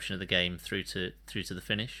inception of the game through to the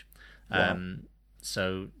finish. Wow.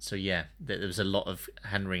 So yeah, there was a lot of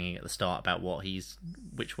hand wringing at the start about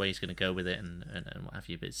which way he's going to go with it and what have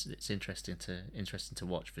you. But it's interesting to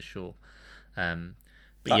watch for sure. That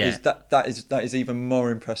is even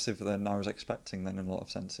more impressive than I was expecting then in a lot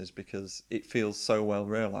of senses, because it feels so well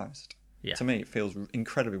realised. Yeah. To me, it feels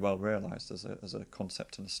incredibly well realised as a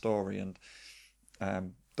concept and a story, and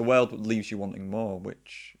the world leaves you wanting more,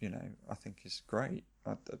 which I think is great.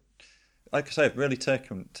 Like I say, I've really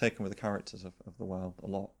taken with the characters of the world a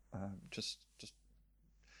lot.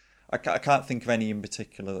 I can't think of any in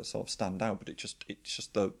particular that sort of stand out, but it's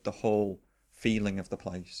just the whole feeling of the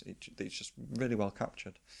place. It's just really well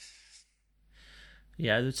captured.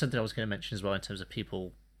 Yeah, there's something I was going to mention as well in terms of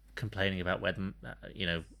people complaining about whether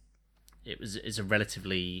it's a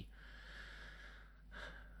relatively.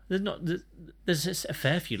 There's a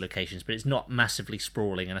fair few locations, but it's not massively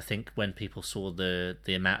sprawling. And I think when people saw the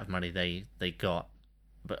amount of money they got,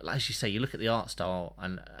 but as you say, you look at the art style,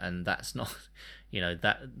 and that's not,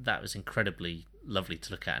 that was incredibly lovely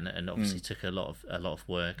to look at, and obviously took a lot of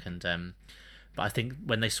work. And but I think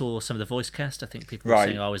when they saw some of the voice cast, I think people were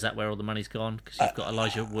saying, "Oh, is that where all the money's gone?" Because you've got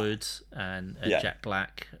Elijah Wood and Jack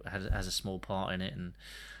Black has a small part in it, and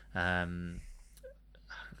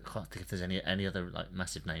I can't think if there's any other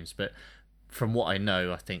massive names, but from what I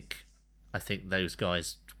know, I think those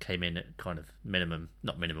guys came in at kind of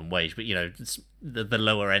not minimum wage, but the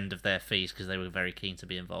lower end of their fees, because they were very keen to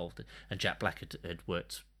be involved. And Jack Black had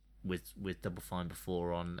worked with Double Fine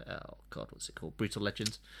before on what's it called, Brutal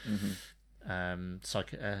Legend, not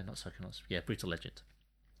Psychonauts, Brutal Legend.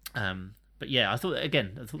 But yeah, I thought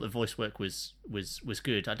the voice work was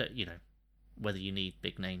good. I don't whether you need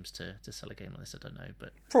big names to sell a game like this, I don't know,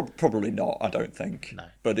 but probably not. I don't think. No,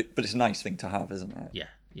 but it's a nice thing to have, isn't it?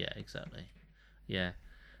 Yeah, exactly. Yeah,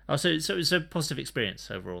 Oh, so it was a positive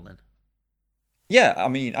experience overall then. Yeah, I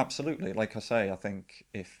mean, absolutely. Like I say, I think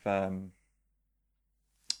if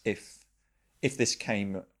this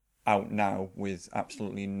came out now with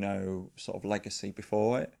absolutely no sort of legacy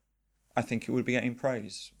before it, I think it would be getting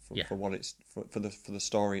praise for what it's for the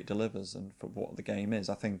story it delivers and for what the game is.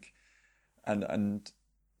 I think, and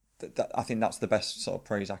I think that's the best sort of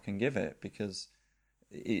praise I can give it, because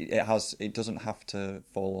it doesn't have to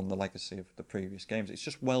fall on the legacy of the previous games. It's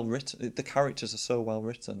just well written. The characters are so well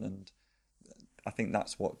written, and I think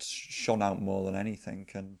that's what's shone out more than anything.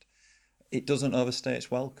 And it doesn't overstay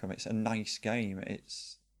its welcome. It's a nice game.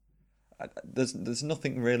 There's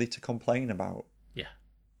nothing really to complain about. Yeah.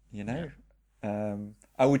 You know,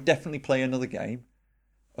 I would definitely play another game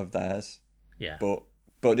of theirs. Yeah. But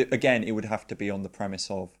again, it would have to be on the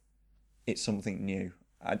premise of it's something new.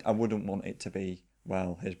 I wouldn't want it to be,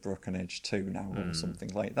 well, here's Broken Age 2 now or something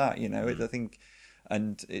like that. You know, I think,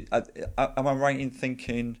 and am I right in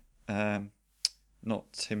thinking,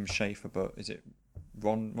 not Tim Schafer, but is it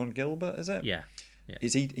Ron Gilbert? Is it? Yeah. Yeah.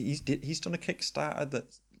 Is he's done a Kickstarter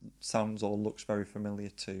that sounds or looks very familiar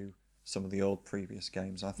to some of the old previous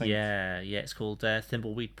games, I think. Yeah, it's called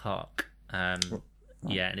Thimbleweed Park. Yeah,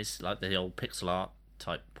 and it's like the old pixel art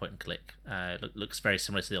type point and click. Looks very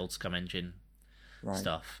similar to the old Scum Engine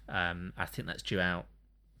stuff. I think that's due out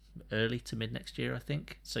early to mid next year, I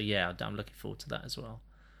think. So yeah, I'm looking forward to that as well.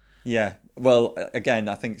 Yeah, well, again,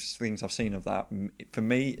 I think things I've seen of that, for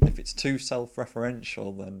me, if it's too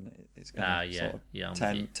self-referential, then it's going to sort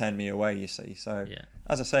of turn me away, you see. So,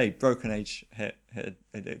 as I say, Broken Age hit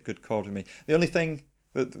a good chord with me. The only thing,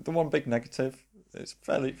 the one big negative, it's a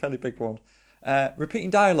fairly big one,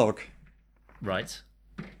 repeating dialogue. Right.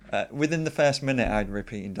 Within the first minute, I had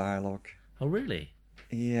repeating dialogue. Oh, really?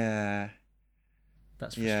 Yeah.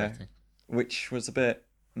 That's frustrating. Yeah. Which was a bit,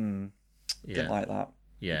 didn't like that.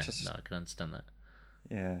 Yeah, no, I can understand that.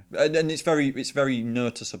 Yeah, and it's very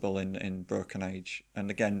noticeable in Broken Age.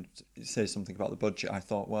 And again, it says something about the budget. I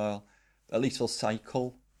thought, well, at least they'll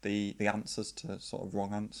cycle the answers to sort of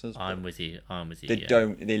wrong answers. I'm with you. They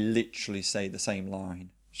don't. They literally say the same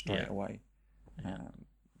line straight away,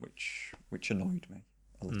 which annoyed me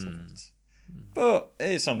a little bit. But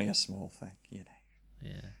it's only a small thing, you know.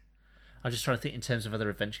 Yeah. I'm just trying to think in terms of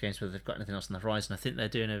other adventure games whether they've got anything else on the horizon. I think they're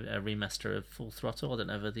doing a remaster of Full Throttle. I don't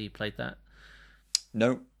know whether you played that.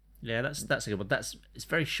 No. Yeah, that's a good one. It's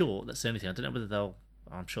very short. That's the only thing. I don't know whether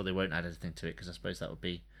I'm sure they won't add anything to it, because I suppose that would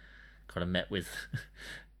be kind of met with,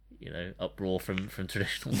 uproar from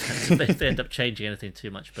traditional fans if they end up changing anything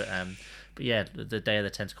too much. But yeah, the Day of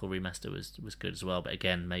the Tentacle remaster was good as well. But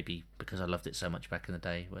again, maybe because I loved it so much back in the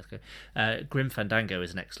day, worth going. Grim Fandango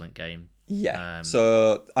is an excellent game. Yeah,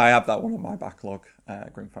 so I have that one on my backlog,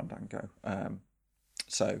 Grim Fandango.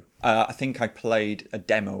 So I think I played a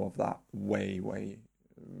demo of that way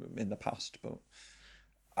in the past, but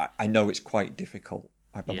I know it's quite difficult,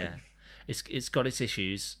 I believe. Yeah. It's got its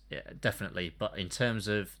issues, definitely, but in terms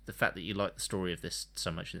of the fact that you like the story of this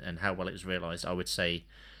so much and how well it was realised, I would say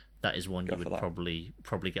that is one you would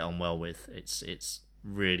probably get on well with. It's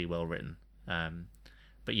really well written.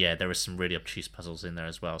 But yeah, there are some really obtuse puzzles in there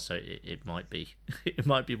as well, so it might be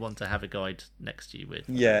one to have a guide next to you with.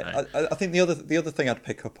 Yeah, I think the other thing I'd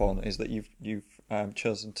pick up on is that you've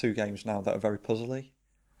chosen two games now that are very puzzly,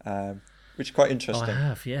 which is quite interesting. Oh, I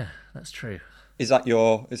have, yeah, that's true. Is that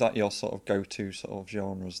your sort of go-to sort of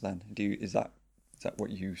genres then? Is that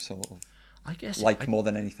what you sort of more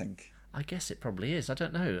than anything? I guess it probably is. I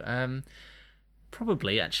don't know.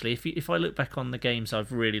 Probably, actually, if I look back on the games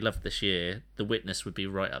I've really loved this year, The Witness would be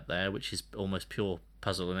right up there, which is almost pure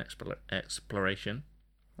puzzle and exploration.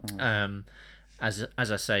 As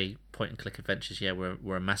I say, point and click adventures,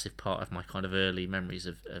 were a massive part of my kind of early memories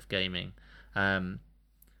of gaming.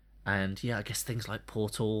 And yeah, I guess things like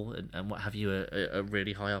Portal and what have you are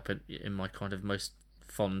really high up in my kind of most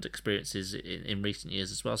fond experiences in recent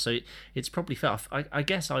years as well. So it's probably fair. I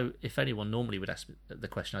guess if anyone normally would ask me the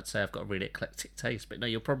question, I'd say I've got a really eclectic taste. But no,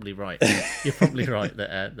 you're probably right. You're probably right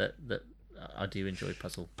that I do enjoy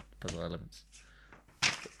puzzle elements.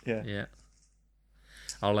 Yeah.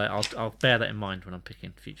 I'll bear that in mind when I'm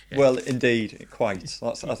picking future games. Well, indeed, quite.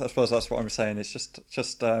 I suppose that's what I'm saying. It's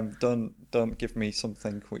just don't give me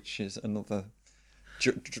something which is another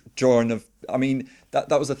drawing of. I mean, that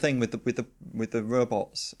was the thing with the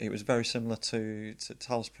robots. It was very similar to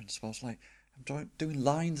Talos Principle. I was like, I'm doing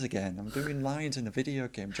lines again. I'm doing lines in a video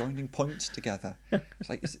game, joining points together. It's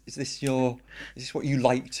like, is this what you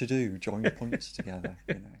like to do? Join points together,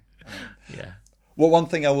 you know? Yeah. Well, one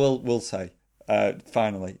thing I will say.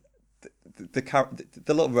 Finally, the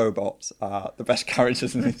little robots are the best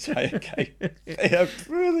characters in the entire game. They are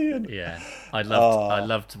brilliant. Yeah, I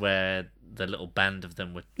loved where the little band of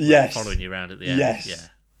them were following you around at the end.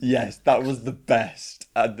 Yes, that was the best.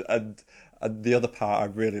 And the other part I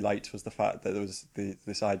really liked was the fact that there was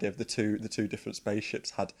this idea of the two different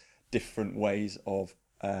spaceships had different ways of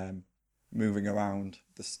moving around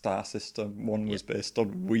the star system. One was based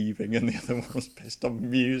on weaving, and the other one was based on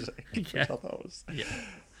music. Which I thought was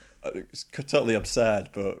it's totally absurd,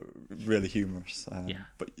 but really humorous.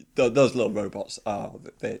 But those little robots are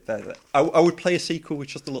I would play a sequel with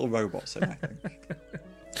just the little robots in, I think.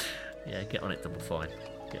 Yeah, get on it, Double Fine.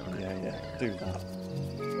 Get on it. Yeah, do that.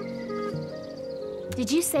 Did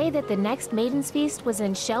you say that the next Maiden's Feast was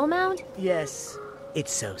in Shellmound? Yes.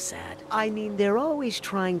 It's so sad. I mean, they're always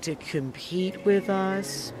trying to compete with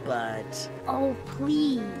us, but... Oh,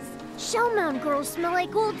 please. Shellmound girls smell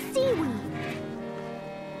like old seaweed.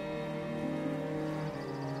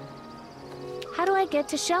 How do I get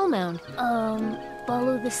to Shellmound?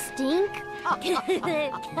 Follow the stink?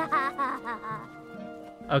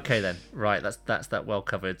 Okay then, right, that's that well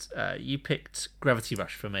covered. You picked Gravity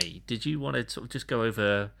Rush for me. Did you want to sort of just go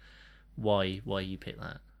over why you picked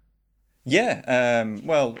that? Yeah,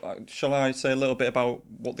 well, shall I say a little bit about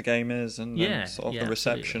what the game is and sort of the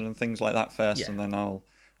reception absolutely. and things like that first, and then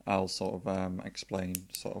I'll sort of explain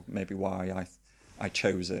sort of maybe why I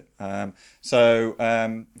chose it. So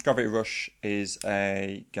Gravity Rush is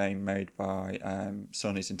a game made by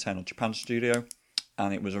Sony's internal Japan studio,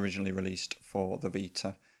 and it was originally released for the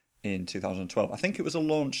Vita in 2012. I think it was a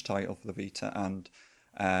launch title for the Vita, and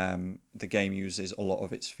the game uses a lot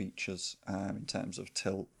of its features in terms of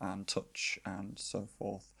tilt and touch and so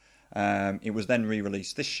forth. It was then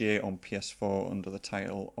re-released this year on PS4 under the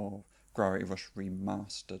title of Gravity Rush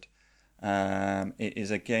Remastered. It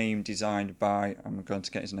is a game designed by, I'm going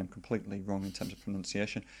to get his name completely wrong in terms of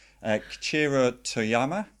pronunciation, Kichiro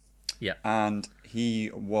Toyama. Yeah. And he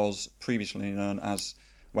was previously known as,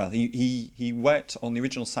 well, he worked on the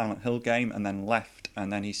original Silent Hill game and then left,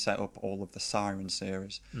 and then he set up all of the Siren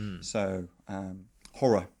series. So,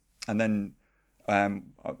 horror. And then,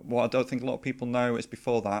 what I don't think a lot of people know is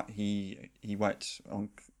before that, he worked on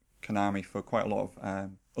Konami for quite a lot of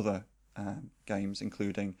other games,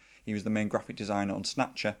 including he was the main graphic designer on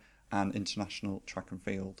Snatcher and International Track and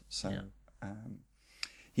Field. So,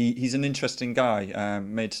 he's an interesting guy.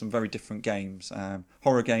 Made some very different games,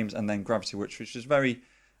 horror games, and then Gravity Rush, which is very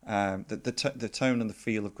the tone and the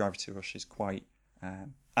feel of Gravity Rush is quite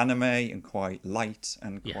anime and quite light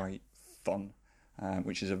and quite fun,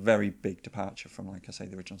 which is a very big departure from, like I say,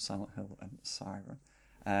 the original Silent Hill and Siren.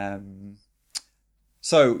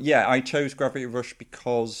 So yeah, I chose Gravity Rush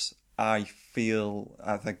because I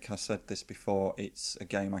think I said this before, it's a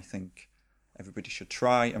game I think everybody should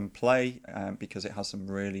try and play because it has some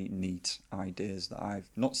really neat ideas that I've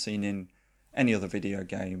not seen in any other video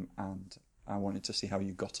game, and I wanted to see how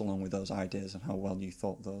you got along with those ideas and how well you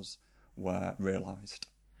thought those were realised.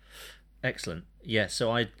 Excellent. Yeah,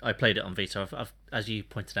 so I played it on Vita. I've, as you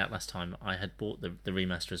pointed out last time, I had bought the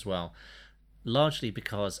remaster as well, largely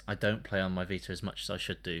because I don't play on my Vita as much as I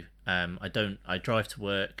should do. I drive to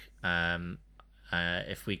work.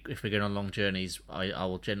 If we're going on long journeys, I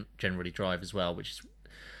will generally drive as well, which is,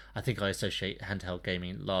 I think I associate handheld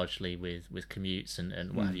gaming largely with commutes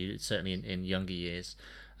and what have you, certainly in younger years.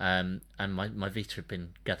 And my Vita had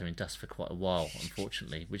been gathering dust for quite a while,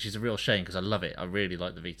 unfortunately, which is a real shame because I love it. I really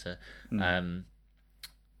like the Vita.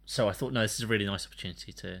 So I thought, no, this is a really nice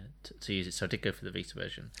opportunity to use it. So I did go for the Vita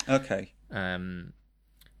version. Okay. And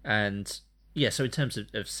yeah, so in terms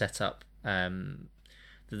of setup,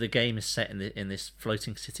 the game is set in this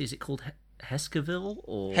floating city. Is it called Heskeville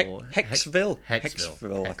or Hexville?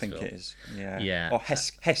 Hexville, I think it is. Yeah. Yeah. Or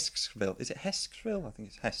Heskeville. Is it Heskeville? I think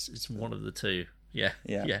it's Heskeville. It's one of the two. Yeah.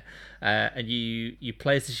 And you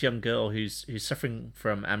play as this young girl who's suffering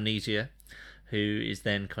from amnesia, who is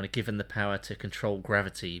then kind of given the power to control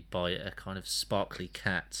gravity by a kind of sparkly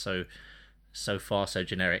cat. So far so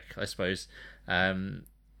generic, I suppose.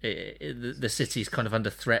 The city's kind of under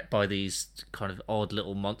threat by these kind of odd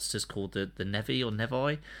little monsters called the Nevi or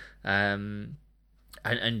Nevi. And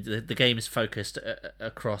the game is focused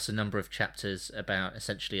across a number of chapters about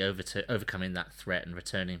essentially overcoming that threat and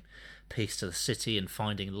returning peace to the city and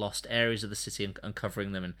finding lost areas of the city and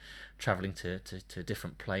uncovering them and travelling to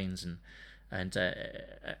different planes and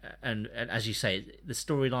as you say, the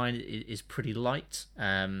storyline is pretty light.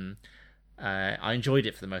 I enjoyed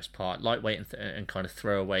it for the most part, lightweight and kind of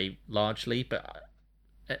throwaway largely, but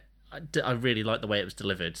I really liked the way it was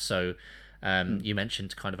delivered. So You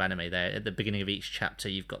mentioned kind of anime there. At the beginning of each chapter,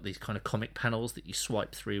 you've got these kind of comic panels that you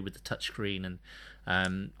swipe through with the touchscreen,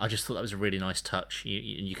 and I just thought that was a really nice touch.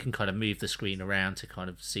 You can kind of move the screen around to kind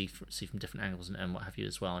of see from different angles and what have you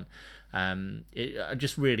as well. And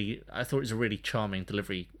I thought it was a really charming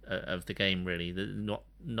delivery of the game. Really,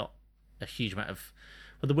 not a huge amount of,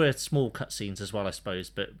 well, there were small cutscenes as well, I suppose,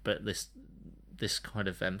 but this kind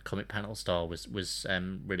of comic panel style was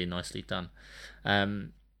really nicely done.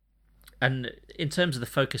 And in terms of the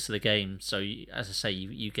focus of the game, so as I say,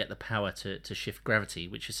 you get the power to shift gravity,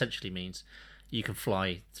 which essentially means you can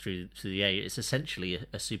fly through the air. It's essentially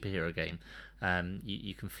a superhero game.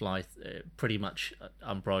 You can fly pretty much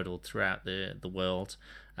unbridled throughout the world,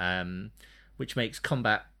 which makes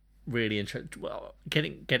combat really interesting. Well,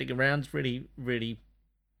 getting around is really,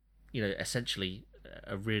 essentially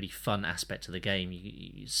a really fun aspect of the game.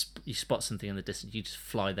 You spot something in the distance, you just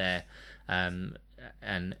fly there, and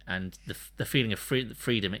the feeling of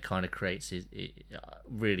freedom it kind of creates it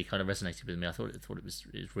really kind of resonated with me. I thought it was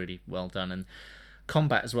really well done, and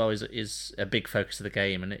combat as well is a big focus of the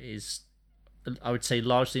game, and it is, I would say,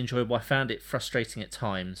 largely enjoyable. I found it frustrating at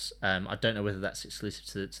times. I don't know whether that's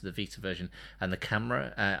exclusive to the Vita version, and the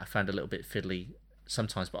camera I found a little bit fiddly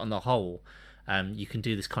sometimes, but on the whole, you can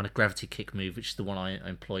do this kind of gravity kick move, which is the one I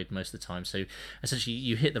employed most of the time. So essentially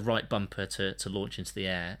you hit the right bumper to launch into the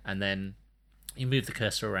air, and then you move the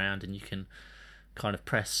cursor around and you can kind of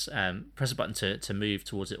press a button to move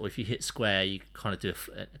towards it, or if you hit square you kind of do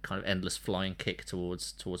a kind of endless flying kick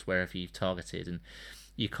towards wherever you've targeted, and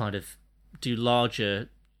you kind of do larger.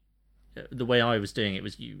 The way I was doing it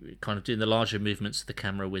was you kind of doing the larger movements of the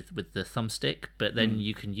camera with the thumbstick, but then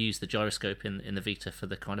you can use the gyroscope in the Vita for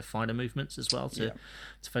the kind of finer movements as well to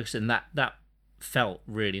focus. And that felt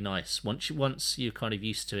really nice once you're kind of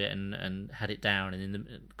used to it and had it down, and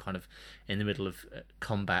in the middle of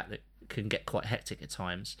combat that can get quite hectic at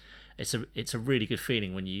times. It's a really good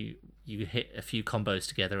feeling when you hit a few combos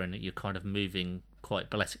together and you're kind of moving quite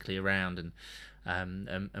balletically around and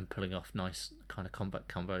pulling off nice kind of combat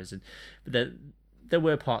combos. And but there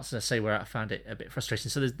were parts, as I say, where I found it a bit frustrating.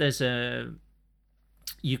 So there's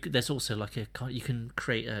also like you can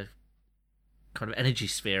create a kind of energy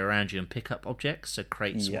sphere around you and pick up objects, so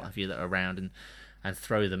crates, what have you, that are around, and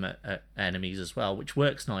throw them at enemies as well, which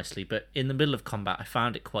works nicely. But in the middle of combat, I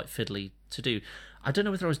found it quite fiddly to do. I don't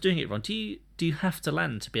know whether I was doing it wrong. Do you have to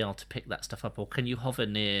land to be able to pick that stuff up, or can you hover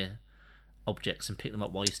near objects and pick them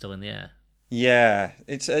up while you're still in the air? Yeah,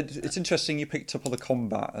 it's interesting you picked up on the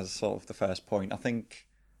combat as sort of the first point. I think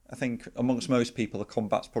amongst most people, the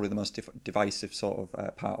combat's probably the most divisive sort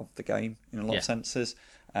of part of the game in a lot of senses.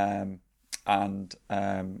 And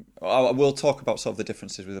we'll talk about sort of the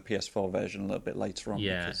differences with the PS4 version a little bit later on,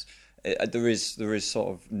 because there is sort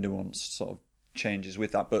of nuanced sort of changes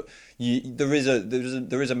with that. But there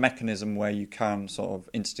is a mechanism where you can sort of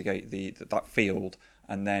instigate that field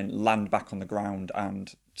and then land back on the ground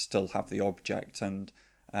and still have the object. And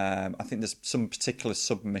I think there's some particular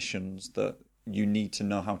submissions that you need to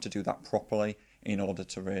know how to do that properly in order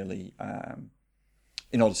to really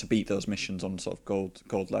in order to beat those missions on sort of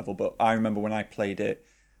gold level. But I remember when I played it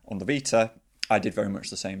on the Vita, I did very much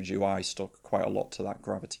the same as you. I stuck quite a lot to that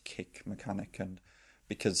gravity kick mechanic, and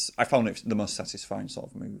because I found it the most satisfying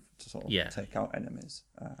sort of move to sort of take out enemies.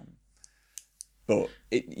 But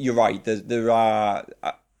you're right. There are.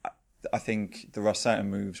 I think there are certain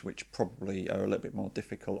moves which probably are a little bit more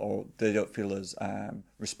difficult, or they don't feel as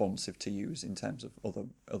responsive to use in terms of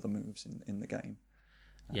other moves in the game.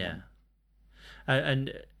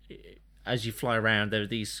 And as you fly around, there are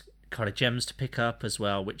these kind of gems to pick up as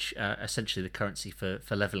well, which are essentially the currency for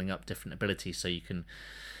leveling up different abilities. So you can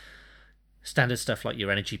standard stuff like your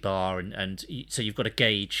energy bar, so you've got a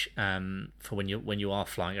gauge for when you are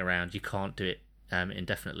flying around. You can't do it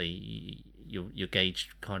indefinitely. Your gauge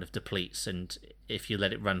kind of depletes, and if you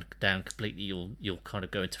let it run down completely, you'll kind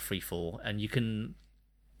of go into free fall, and you can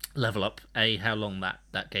level up how long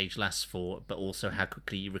that gauge lasts for, but also how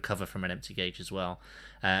quickly you recover from an empty gauge as well.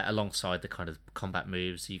 Alongside the kind of combat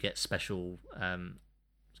moves, you get special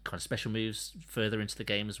special moves further into the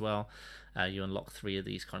game as well. You unlock 3 of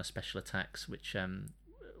these kind of special attacks, which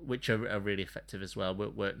are really effective as well,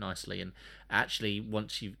 work nicely. And actually,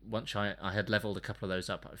 once I had leveled a couple of those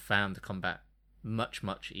up, I found the combat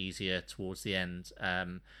much easier towards the end.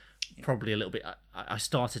 Probably a little bit. I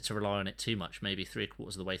started to rely on it too much, maybe 3/4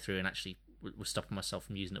 of the way through, and actually was stopping myself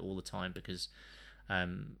from using it all the time because I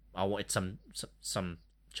wanted some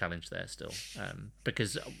challenge there still.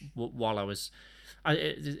 Because while I was,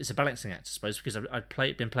 it's a balancing act, I suppose, because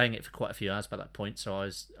I'd been playing it for quite a few hours by that point, so I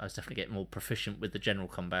was definitely getting more proficient with the general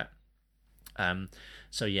combat.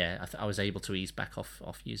 So yeah, I was able to ease back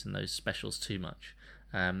off using those specials too much.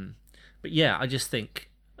 But yeah, I just think,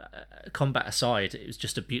 combat aside, it was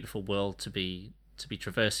just a beautiful world to be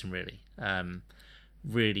traversing. Really,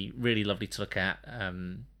 really, really lovely to look at.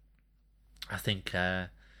 I think as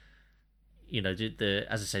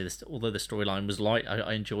I say, although the storyline was light,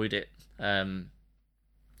 I enjoyed it. The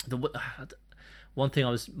one thing I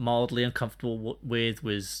was mildly uncomfortable with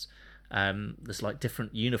was there's like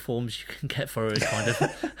different uniforms you can get for a kind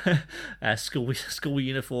of school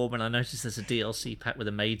uniform, and I noticed there's a DLC pack with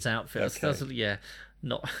a maid's outfit. Okay. That's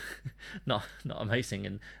not amazing.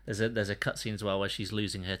 And there's a cutscene as well where she's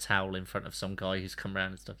losing her towel in front of some guy who's come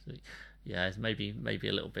around and stuff. Yeah, it's maybe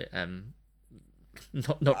a little bit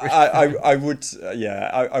not really.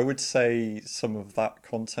 I would say some of that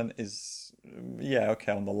content is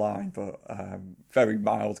on the line, but very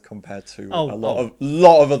mild compared to a lot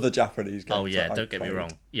of other Japanese games. Oh yeah, don't get me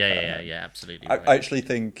wrong. Yeah, absolutely. I actually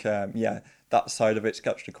think that side of it's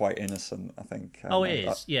actually quite innocent, I think. It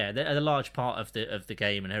is. Yeah, the large part of the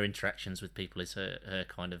game and her interactions with people is her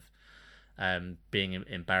kind of being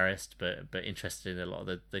embarrassed but interested in a lot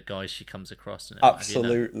of the guys she comes across. And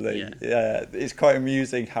absolutely. Yeah, it's quite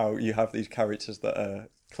amusing how you have these characters that are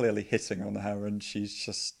clearly hitting on her and she's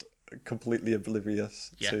just completely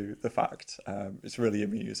oblivious to the fact. It's really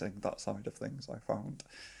amusing, that side of things, I found.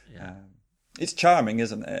 It's charming,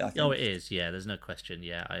 isn't it? I think. It is. Yeah, there's no question.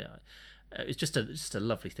 Yeah, it's just a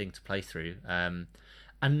lovely thing to play through, and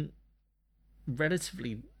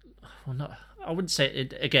relatively. Well, not. I wouldn't say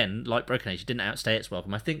it again. Like Broken Age, it didn't outstay its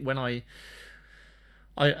welcome. I think when I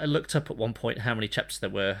looked up at one point how many chapters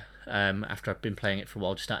there were after I'd been playing it for a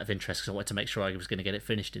while, just out of interest, because I wanted to make sure I was going to get it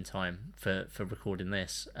finished in time for recording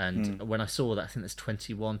this. And when I saw that, I think there's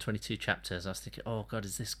 21, 22 chapters, I was thinking, oh god,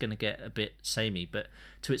 is this going to get a bit samey? But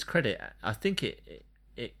to its credit, I think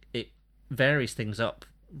it varies things up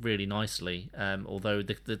really nicely. Although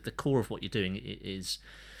the core of what you're doing is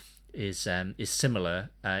similar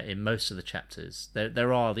in most of the chapters.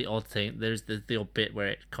 There are the odd thing. There's the odd bit where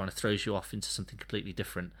it kind of throws you off into something completely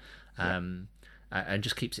different, and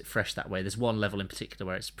just keeps it fresh that way. There's one level in particular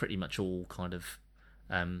where it's pretty much all kind of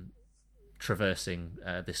traversing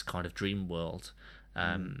this kind of dream world,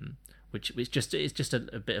 which is just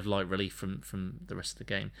a bit of light relief from the rest of the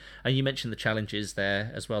game. And you mentioned the challenges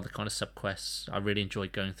there as well, the kind of sub quests. I really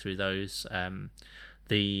enjoyed going through those.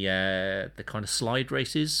 The kind of slide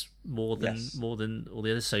races more than all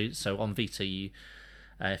the others. So on Vita, you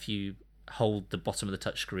if you hold the bottom of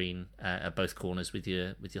the touchscreen at both corners with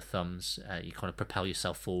your thumbs, you kind of propel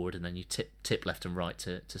yourself forward, and then you tip left and right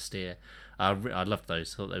to steer. I loved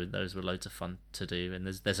those. I thought those were loads of fun to do. And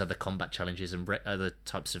there's other combat challenges and other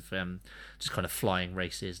types of just kind of flying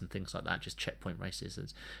races and things like that, just checkpoint races.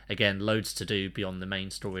 There's, again, loads to do beyond the main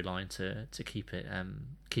storyline to keep it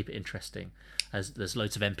interesting. As there's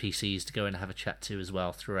loads of NPCs to go and have a chat to as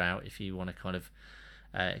well throughout if you want to kind of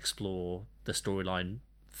explore the storyline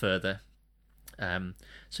further.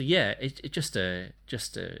 So yeah, it's just a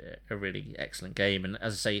really excellent game. And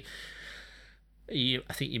as I say,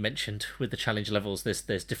 I think you mentioned with the challenge levels, there's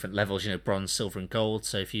different levels, bronze, silver, and gold.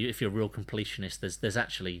 So if you're a real completionist, there's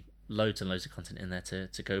actually loads and loads of content in there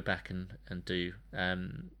to go back and do.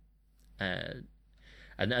 And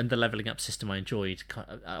the leveling up system I enjoyed.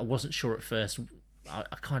 I wasn't sure at first. I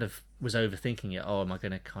kind of was overthinking it. Oh, am I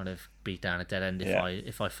going to kind of be down a dead end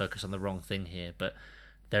if I focus on the wrong thing here? But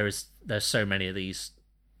there's so many of these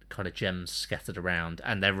kind of gems scattered around,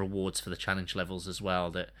 and they're rewards for the challenge levels as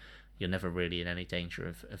well, that you're never really in any danger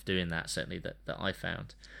of doing that, certainly that I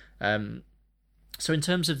found. So in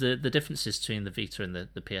terms of the differences between the Vita and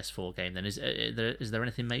the PS4 game, then is there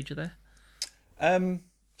anything major there?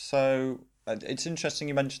 So it's interesting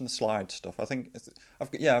you mentioned the slide stuff. I think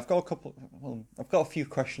I've got a couple. Well, I've got a few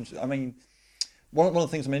questions. I mean, one of the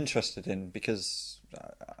things I'm interested in, because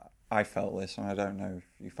I felt this, and I don't know if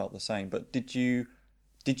you felt the same, but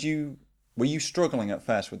were you struggling at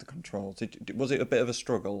first with the controls? Was it a bit of a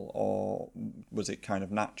struggle, or was it kind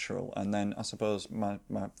of natural? And then I suppose my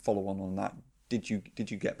follow on that, did you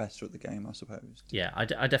get better at the game, I suppose? Yeah, I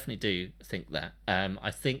definitely do think that. I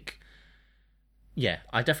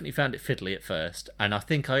definitely found it fiddly at first, and I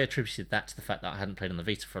think I attributed that to the fact that I hadn't played on the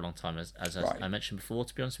Vita for a long time, as I mentioned before,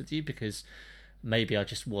 to be honest with you, because maybe I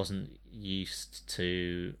just wasn't used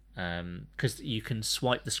to... because you can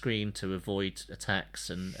swipe the screen to avoid attacks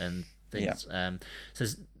and things. So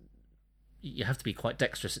you have to be quite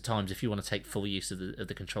dexterous at times if you want to take full use of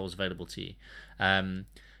the controls available to you.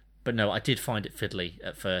 But no, I did find it fiddly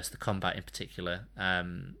at first, the combat in particular,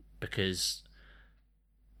 because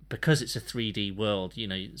because it's a 3D world,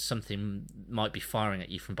 something might be firing at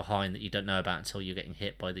you from behind that you don't know about until you're getting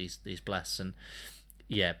hit by these blasts. And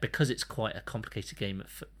yeah, because it's quite a complicated game.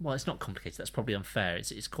 Well, it's not complicated. That's probably unfair.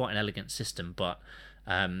 It's quite an elegant system, but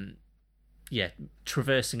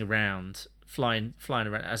traversing around, flying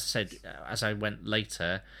around. As I said, as I went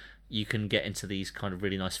later, you can get into these kind of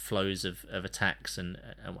really nice flows of attacks and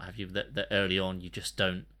what have you that early on you just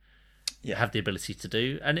don't have the ability to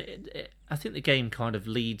do. And I think the game kind of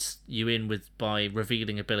leads you in by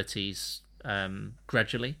revealing abilities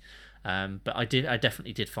gradually. But I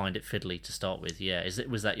definitely did find it fiddly to start with. Yeah,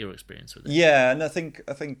 was that your experience with it? Yeah, and I think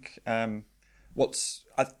I think the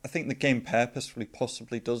game purposefully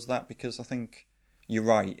possibly does that, because I think you're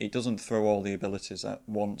right. It doesn't throw all the abilities at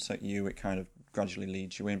once at you. It kind of gradually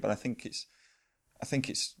leads you in. But I think it's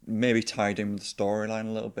maybe tied in with the storyline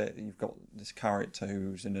a little bit. You've got this character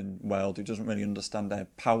who's in a world who doesn't really understand their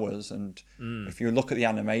powers, and if you look at the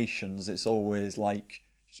animations, it's always like,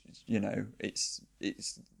 it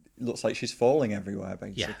looks like she's falling everywhere,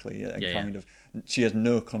 basically. She has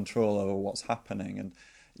no control over what's happening, and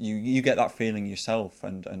you get that feeling yourself.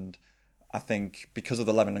 And I think because of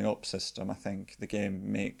the leveling up system, I think the game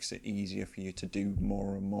makes it easier for you to do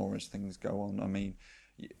more and more as things go on. I mean,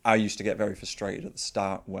 I used to get very frustrated at the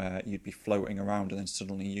start where you'd be floating around and then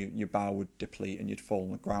suddenly your bar would deplete and you'd fall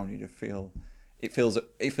on the ground. It feels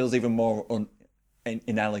even more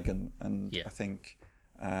inelegant, and I think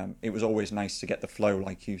it was always nice to get the flow,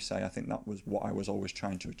 like you say. I think that was what I was always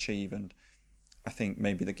trying to achieve, and I think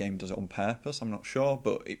maybe the game does it on purpose. I'm not sure,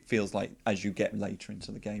 but it feels like as you get later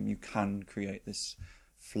into the game, you can create this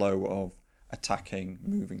flow of attacking,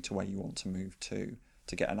 moving to where you want to move to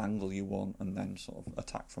get an angle you want, and then sort of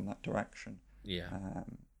attack from that direction. Yeah.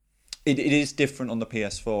 It is different on the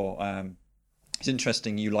PS4. It's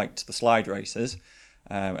interesting you liked the slide races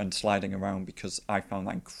and sliding around, because I found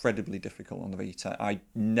that incredibly difficult on the Vita. I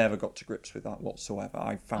never got to grips with that whatsoever.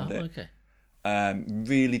 I found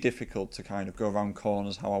really difficult to kind of go around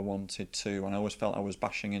corners how I wanted to, and I always felt I was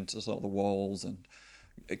bashing into sort of the walls and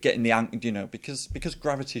getting the angle, because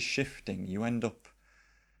gravity's shifting,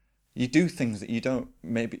 you do things that you don't,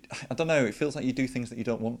 maybe, I don't know, it feels like you do things that you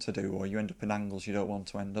don't want to do, or you end up in angles you don't want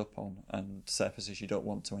to end up on, and surfaces you don't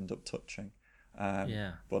want to end up touching.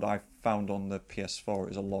 But I found on the PS4 it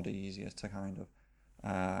was a lot easier to kind of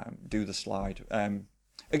do the slide,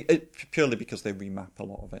 purely because they remap a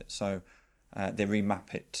lot of it. So they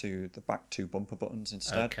remap it to the back two bumper buttons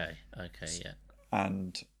instead. Okay, yeah.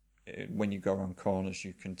 And when you go around corners,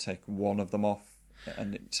 you can take one of them off,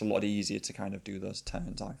 and it's a lot easier to kind of do those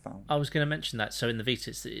turns, I found. I was going to mention that. So in the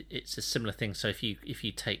Vita, it's a similar thing. So if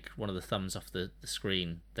you take one of the thumbs off the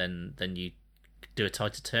screen, then you do a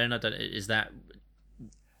tighter turn. Is that?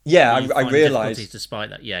 Yeah, I realised.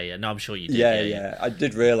 Despite that, yeah. No, I'm sure you did. Yeah. I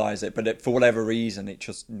did realise it, but for whatever reason, it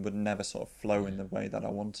just would never sort of flow in the way that I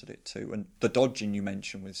wanted it to. And the dodging you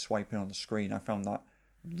mentioned with swiping on the screen, I found that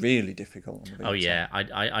really difficult on the Vita. Oh yeah,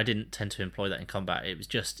 I didn't tend to employ that in combat. It was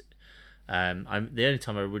just the only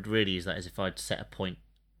time I would really use that is if I'd set a point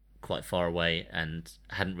quite far away and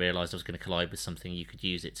hadn't realised I was going to collide with something. You could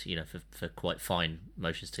use it to, for quite fine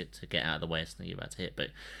motions to get out of the way of something you're about to hit.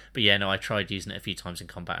 But yeah, no, I tried using it a few times in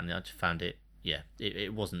combat, and I just found it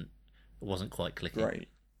wasn't quite clicking. Right.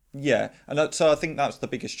 Yeah, and so I think that's the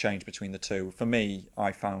biggest change between the two. For me,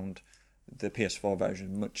 I found the PS4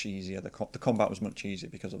 version much easier. The combat was much easier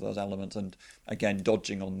because of those elements, and again,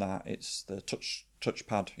 dodging on that, it's the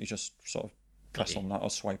touchpad. You just sort of press on that or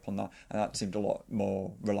swipe on that, and that seemed a lot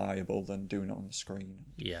more reliable than doing it on the screen.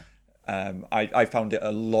 Yeah. I found it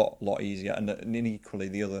a lot easier, and equally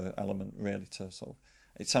the other element really to sort of,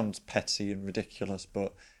 it sounds petty and ridiculous,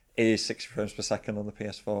 but it is 60 frames per second on the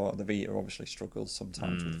PS4. The Vita obviously struggles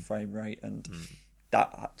sometimes with the frame rate, and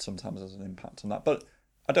that sometimes has an impact on that. But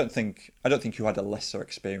I don't think you had a lesser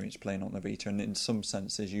experience playing on the Vita, and in some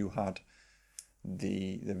senses you had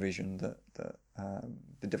the vision that the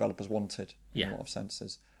developers wanted in a lot of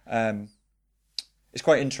senses. It's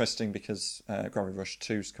quite interesting because Gravity Rush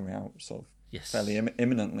 2 is coming out sort of fairly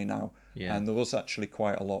imminently now, and there was actually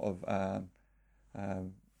quite a lot of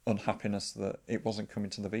unhappiness that it wasn't coming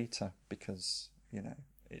to the Vita, because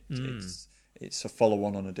it's a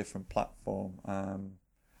follow-on on a different platform.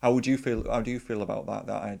 How do you feel about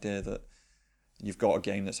that idea that you've got a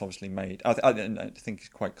game that's obviously made? I think it's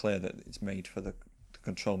quite clear that it's made for the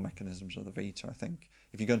control mechanisms of the Vita. I think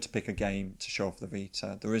if you're going to pick a game to show off the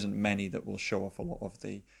Vita, there isn't many that will show off a lot of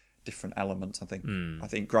the different elements. I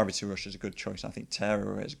think Gravity Rush is a good choice. I think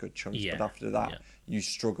Terror is a good choice. But after that, you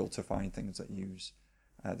struggle to find things that use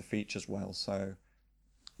the features well. So,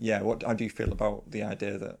 how do you feel about the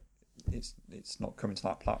idea that it's not coming to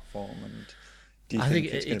that platform? And do you I think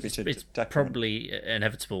it's going to be too it's detriment? probably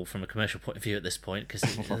inevitable from a commercial point of view at this point, because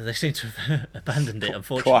they seem to have abandoned it,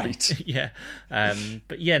 unfortunately. Quite. Yeah.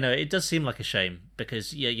 But yeah, no, it does seem like a shame,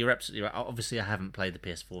 because yeah, you're absolutely right. Obviously, I haven't played the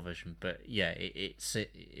PS4 version, but yeah,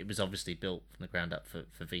 it was obviously built from the ground up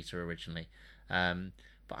for Vita originally.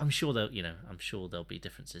 But I'm sure there'll be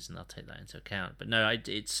differences, and they'll take that into account. But no,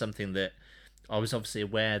 it's something that I was obviously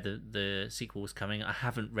aware that the sequel was coming. I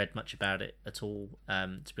haven't read much about it at all,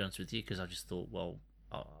 to be honest with you, because I just thought, well,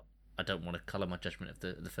 I don't want to colour my judgment of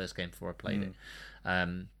the first game before I played it.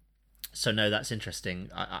 So no, that's interesting.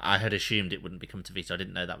 I had assumed it wouldn't be coming to Vita. I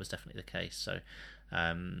didn't know that was definitely the case. So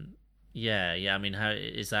yeah. I mean, how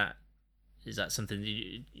is that? Is that something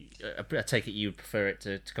I take it you would prefer it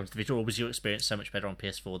to come to the Vita, or was your experience so much better on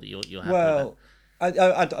PS4 that you're happy with it?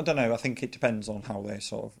 I don't know. I think it depends on how they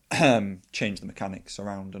sort of change the mechanics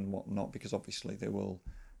around and whatnot, because obviously they will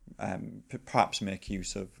perhaps make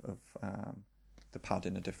use of the pad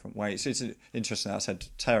in a different way. It's interesting that I said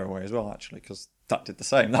Tearaway as well, actually, because that did the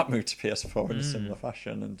same. That moved to PS4 in a similar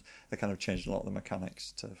fashion, and they kind of changed a lot of the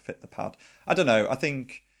mechanics to fit the pad. I don't know. I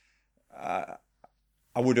think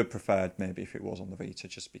I would have preferred maybe if it was on the Vita,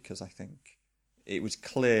 just because I think it was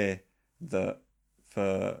clear that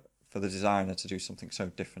for the designer to do something so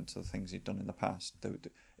different to the things he'd done in the past,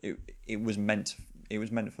 it was meant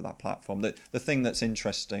for that platform. The thing that's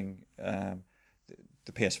interesting, the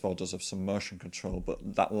PS4 does have some motion control,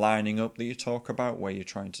 but that lining up that you talk about, where you're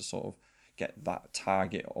trying to sort of get that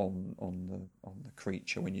target on the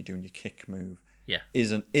creature when you're doing your kick move,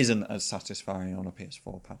 isn't as satisfying on a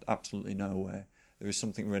PS4 pad. Absolutely no way. There is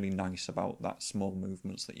something really nice about that small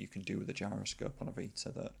movements that you can do with a gyroscope on a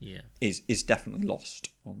Vita that is definitely lost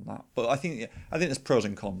on that. But I think there's pros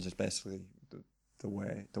and cons. Is basically the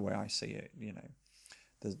way I see it. You know,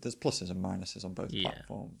 there's pluses and minuses on both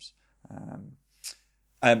platforms.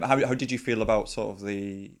 How did you feel about sort of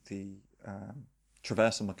the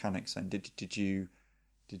traversal mechanics? And did you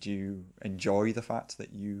enjoy the fact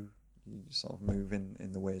that you sort of move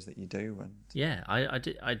in the ways that you do? And yeah, I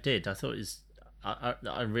did. I thought it was.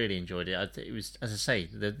 I really enjoyed it. It was, as I say,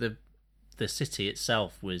 the city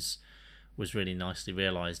itself was really nicely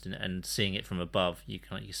realised, and seeing it from above, you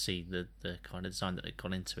see the kind of design that had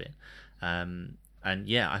gone into it. And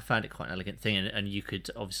yeah, I found it quite an elegant thing, and you could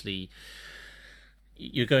obviously,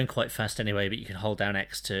 you're going quite fast anyway, but you can hold down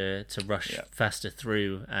X to rush faster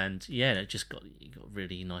through, and yeah, you got a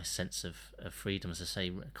really nice sense of freedom, as I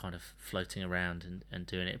say, kind of floating around and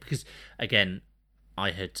doing it. Because again,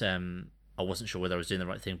 I wasn't sure whether I was doing the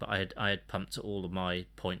right thing, but I had pumped all of my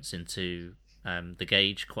points into the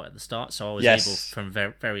gauge quite at the start, so I was able from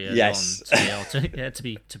very, very early on to be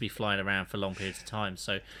able to be flying around for long periods of time.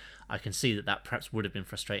 So I can see that perhaps would have been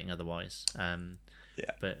frustrating otherwise.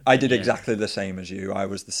 But I did exactly the same as you. I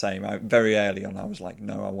was the same. Very early on, I was like,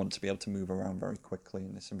 no, I want to be able to move around very quickly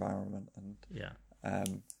in this environment.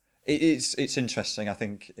 And it's interesting. I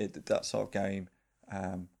think that sort of game,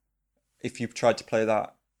 if you've tried to play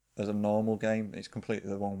that as a normal game, it's completely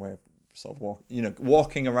the wrong way of sort of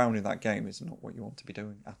walking around in that game is not what you want to be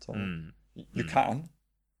doing at all. You can,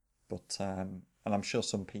 but and I'm sure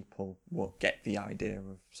some people will get the idea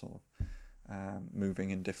of sort of moving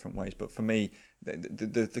in different ways. But for me,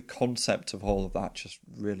 the concept of all of that just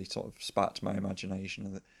really sort of sparked my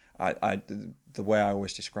imagination. And the way I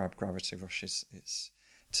always describe Gravity Rush is,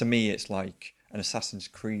 to me, it's like an Assassin's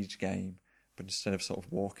Creed game. But instead of sort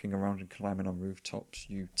of walking around and climbing on rooftops,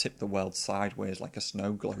 you tip the world sideways like a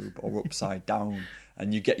snow globe, or upside down,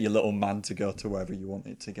 and you get your little man to go to wherever you want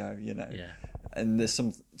it to go. You know, and there's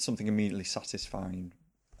something immediately satisfying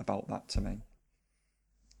about that to me.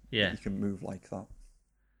 Yeah, you can move like that.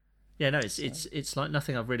 Yeah, no, it's like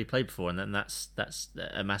nothing I've really played before, and then that's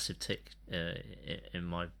a massive tick in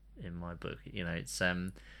my book. You know, it's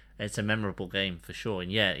a memorable game for sure,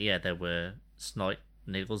 and yeah, there were slight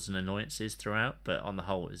niggles and annoyances throughout, but on the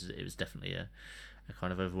whole, it was definitely a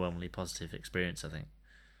kind of overwhelmingly positive experience, I think.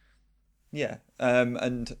 Yeah,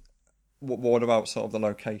 and what about sort of the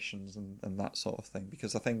locations and that sort of thing?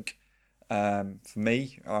 Because I think for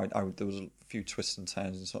me, there was a few twists and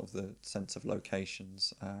turns in sort of the sense of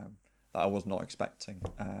locations that I was not expecting,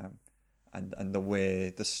 and the way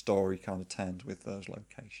the story kind of turned with those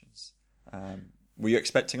locations. Were you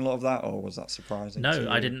expecting a lot of that, or was that surprising? No,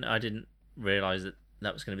 I didn't realise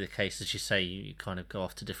that was going to be the case. As you say, you kind of go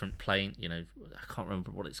off to different plane. You know, I can't remember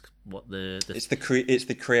what the. It's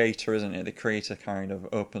the creator, isn't it? The creator kind of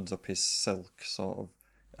opens up his silk sort of.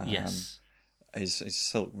 His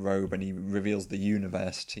silk robe, and he reveals the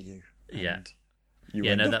universe to you. And you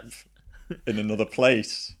end up in another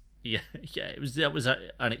place. Yeah, yeah, that was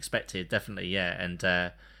unexpected, definitely,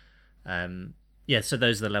 yeah, yeah. So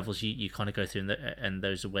those are the levels you kind of go through, and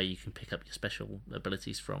those are where you can pick up your special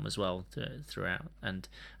abilities from as well throughout. And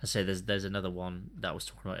I say there's another one that I was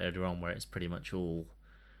talking about earlier on where it's pretty much all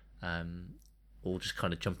just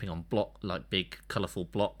kind of jumping on like big colourful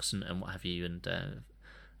blocks and what have you, and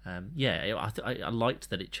yeah, I liked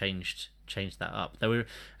that it changed that up. There were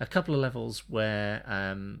a couple of levels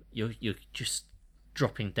where you're just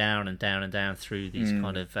dropping down and down and down through these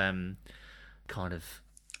kind of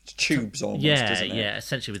It's tubes almost, yeah, isn't it? yeah,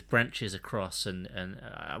 essentially with branches across, and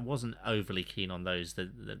I wasn't overly keen on those.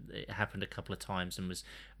 It happened a couple of times and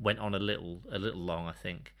went on a little long, I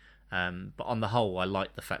think. But on the whole, I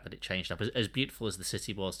liked the fact that it changed up. As beautiful as the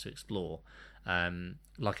city was to explore,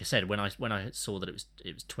 like I said, when I saw that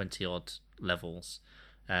it was 20 odd levels,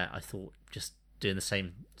 I thought just doing the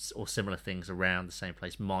same or similar things around the same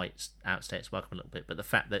place might outstay its welcome a little bit. But the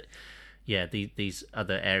fact that, yeah, these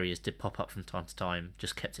other areas did pop up from time to time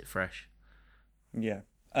just kept it fresh. Yeah.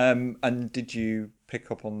 And did you pick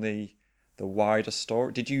up on the wider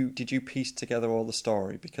story? Did you piece together all the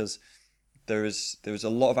story? Because there is a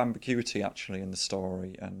lot of ambiguity actually in the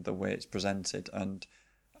story and the way it's presented, and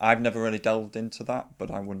I've never really delved into that, but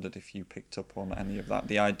I wondered if you picked up on any of that.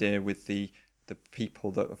 The idea with the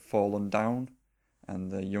people that have fallen down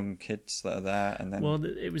and the young kids that are there, and then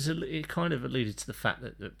it kind of alluded to the fact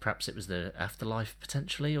that perhaps it was the afterlife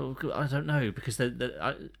potentially, or I don't know, because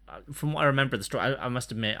from what I remember of the story, I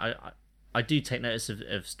must admit I do take notice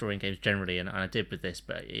of story in games generally, and I did with this,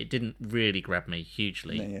 but it didn't really grab me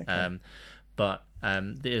hugely. No, yeah, okay. But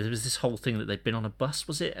there was this whole thing that they'd been on a bus,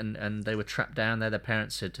 was it? And they were trapped down there. Their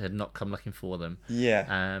parents had not come looking for them. Yeah.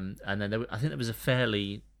 And then I think there was a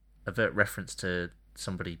fairly overt reference to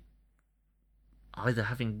somebody either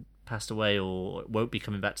having passed away or won't be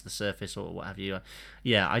coming back to the surface or what have you.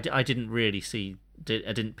 Yeah, I didn't really see.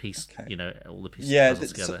 I didn't piece all the pieces of the puzzle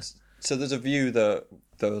together. So there's a view that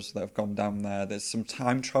those that have gone down there's some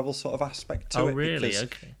time travel sort of aspect to it. Oh, really?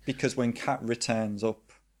 Okay. Because when Kat returns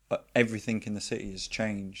up, everything in the city has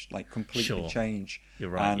changed, like completely changed. You're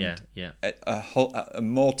right. And yeah.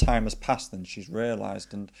 More time has passed than she's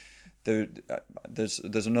realised, and there's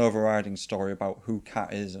an overriding story about who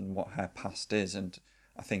Kat is and what her past is, and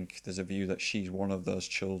I think there's a view that she's one of those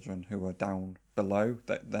children who are down below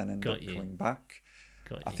that then end up coming back.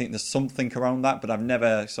 I think there's something around that, but I've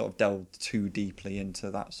never sort of delved too deeply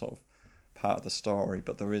into that sort of part of the story.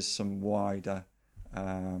 But there is some wider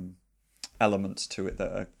elements to it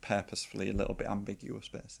that are purposefully a little bit ambiguous,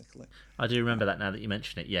 basically. I do remember that now that you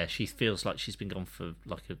mention it. Yeah, she feels like she's been gone for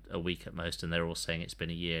like a week at most, and they're all saying it's been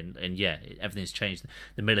a year. And yeah, everything's changed.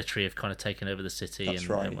 The military have kind of taken over the city and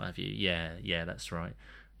what have you. Yeah, that's right.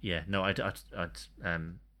 Yeah, no, I'd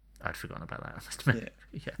forgotten about that, I must admit.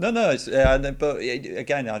 Yeah. No, it's, but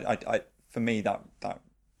again, I for me that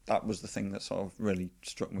was the thing that sort of really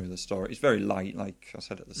struck me with the story. It's very light, like I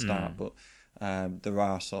said at the start, but there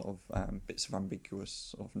are sort of bits of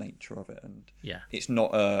ambiguous sort of nature of it, and it's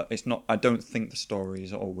not. I don't think the story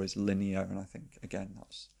is always linear, and I think again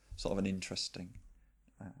that's sort of an interesting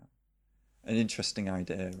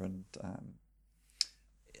idea, and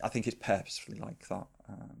I think it's purposefully like that.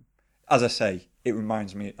 As I say, it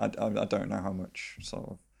reminds me. I don't know how much sort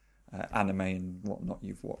of anime and whatnot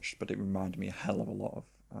you've watched, but it reminded me a hell of a lot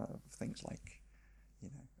of things like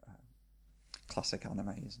classic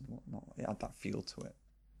animes and whatnot. It had that feel to it.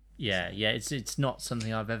 Yeah. It's not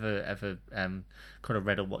something I've ever kind of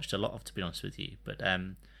read or watched a lot of, to be honest with you. But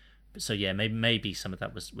so yeah, maybe some of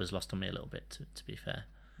that was lost on me a little bit. To be fair.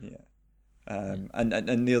 Yeah.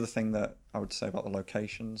 And the other thing that I would say about the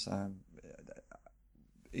locations,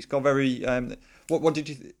 it's got very. What did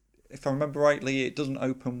you? If I remember rightly, it doesn't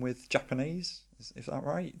open with Japanese. Is that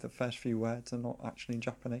right? The first few words are not actually in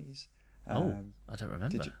Japanese. I don't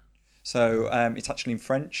remember. So it's actually in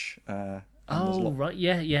French. Right.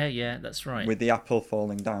 Yeah. That's right. With the apple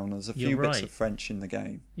falling down, there's a few bits of French in the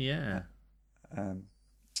game. Yeah.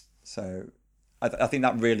 So I think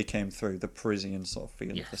that really came through. The Parisian sort of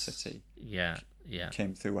feel of the city. Yeah.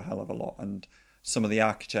 Came through a hell of a lot, and some of the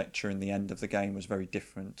architecture in the end of the game was very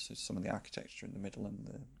different to some of the architecture in the middle and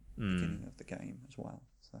the beginning of the game as well.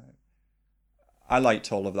 So I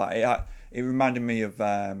liked all of that. It reminded me of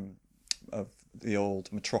the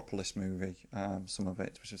old Metropolis movie. Some of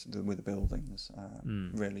it, which is with the buildings,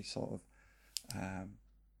 really sort of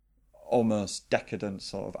almost decadent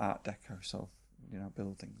sort of Art Deco sort of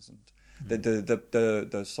buildings, and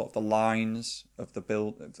the sort of the lines of the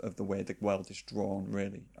way the world is drawn.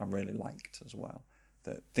 Really, I really liked as well.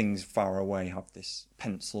 That things far away have this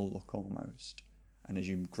pencil look almost, and as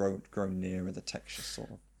you grow nearer, the textures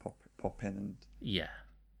sort of pop pop in and Yeah,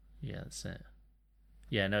 that's it.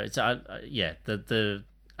 Yeah, no, it's yeah, the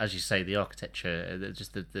as you say, the architecture,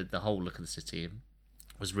 just the whole look of the city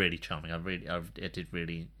was really charming. I did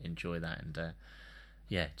really enjoy that, and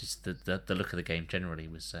yeah, just the look of the game generally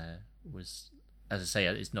was as I say,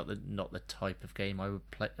 it's not the type of game I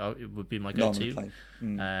would play. It would be my go-to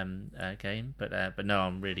game, but no,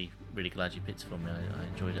 I'm really glad you picked it for me. I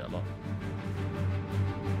enjoyed it a lot.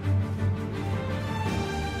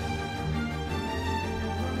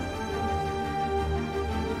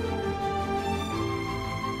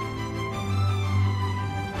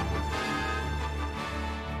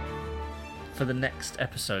 For the next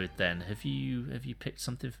episode, then, have you picked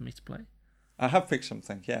something for me to play? I have picked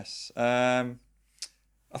something. Yes,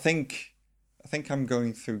 I think I'm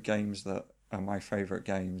going through games that are my favourite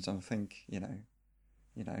games, and I think you know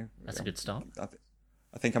that's a good start.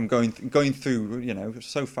 I think I'm going through.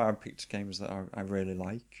 So far I've picked games that I really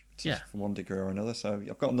like, from one degree or another. So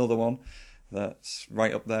I've got another one that's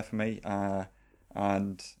right up there for me, and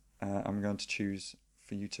I'm going to choose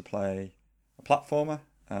for you to play a platformer.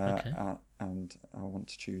 Okay. And I want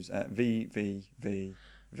to choose V.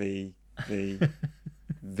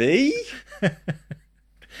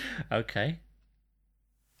 Okay.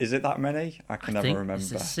 Is it that many? I can never remember.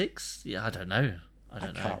 Is it 6? Yeah, I don't know. I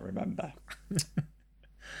can't remember.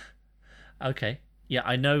 Okay. Yeah,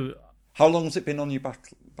 I know. How long has it been on your back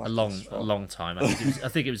a long time. I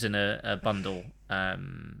think it was in a bundle,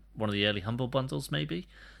 one of the early Humble bundles, maybe.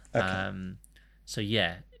 Okay. So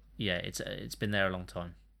yeah, it's been there a long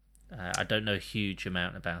time. I don't know a huge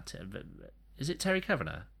amount about it. But is it Terry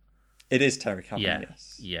Kavanagh? It is Terry Kavanagh,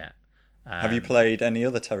 yes. Yeah. Have you played any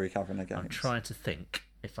other Terry Kavanagh games? I'm trying to think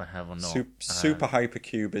if I have or not. Super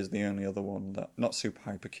Hypercube is the only other one. Not Super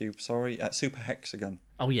Hypercube, sorry. Super Hexagon.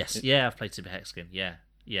 Oh, yes. Yeah, I've played Super Hexagon. Yeah,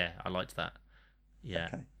 I liked that. Yeah.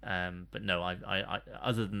 Okay. But no, I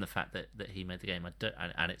other than the fact that he made the game, I don't,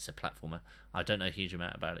 and it's a platformer, I don't know a huge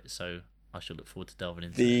amount about it, so I shall look forward to delving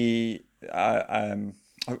into it.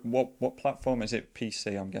 What platform is it?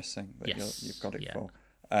 PC, I'm guessing that yes, you've got it for.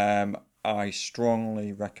 I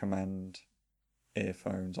strongly recommend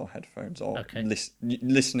earphones or headphones or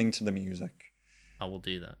listening to the music. I will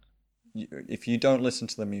do that. If you don't listen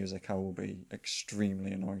to the music, I will be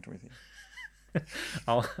extremely annoyed with you.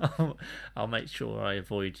 I'll make sure I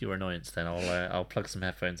avoid your annoyance. Then I'll plug some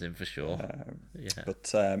headphones in for sure.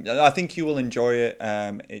 But I think you will enjoy it.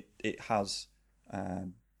 It has a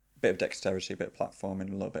bit of dexterity, a bit of platforming,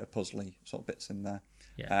 a little bit of puzzly sort of bits in there.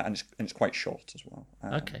 Yeah, and it's quite short as well.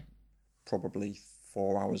 Okay, probably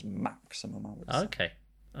 4 hours maximum, I would say.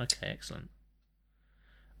 Okay, excellent.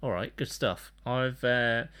 All right, good stuff. I've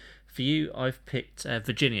picked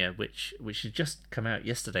Virginia, which has just come out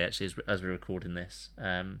yesterday, actually, as we're recording this.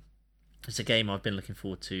 It's a game I've been looking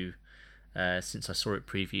forward to since I saw it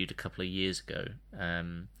previewed a couple of years ago.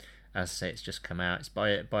 As I say, it's just come out. It's by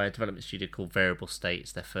a development studio called Variable State.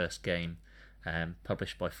 It's their first game,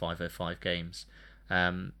 published by 505 Games.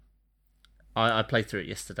 I played through it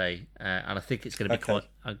yesterday, and I think it's going to be quite.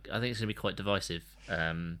 I think it's going to be quite divisive.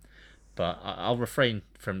 But I'll refrain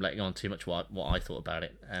from letting on too much what I thought about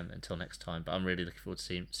it until next time. But I'm really looking forward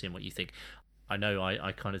to seeing what you think. I know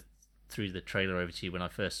I kind of threw the trailer over to you when I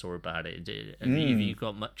first saw about it. Have you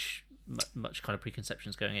got much kind of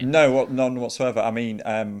preconceptions going in? No, none whatsoever. I mean,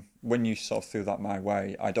 when you sort of threw that my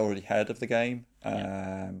way, I'd already heard of the game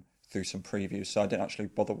through some previews, so I didn't actually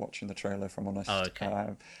bother watching the trailer, if I'm honest. Oh,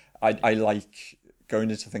 okay. I like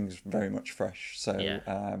going into things very much fresh. So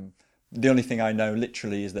the only thing I know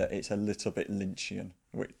literally is that it's a little bit Lynchian,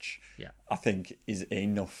 which I think is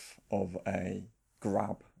enough of a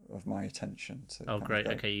grab of my attention. Oh, great.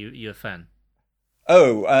 Okay, you're a fan?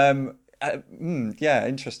 Oh, yeah,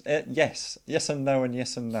 interesting. Yes and no, and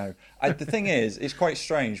yes and no. The thing is, it's quite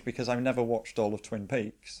strange because I've never watched all of Twin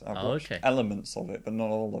Peaks. I've watched elements of it, but not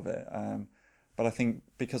all of it. But I think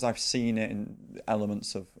because I've seen it in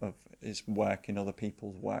elements of his work in other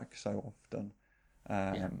people's work so often,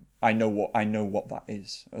 I know what that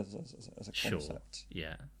is as a concept.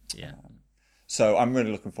 Sure. Yeah. So I'm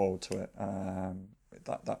really looking forward to it.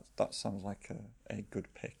 That sounds like a good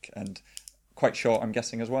pick, and quite short, I'm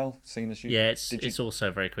guessing, as well. Seeing as you, it's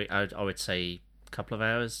also very quick. I would say a couple of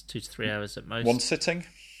hours, 2 to 3 hours at most. One sitting.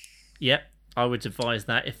 Yeah, I would advise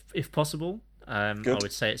that if possible. I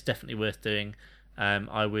would say it's definitely worth doing.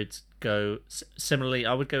 I would go similarly.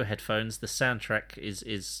 I would go headphones. The soundtrack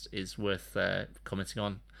is worth commenting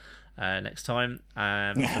on next time.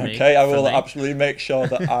 Okay, I will absolutely make sure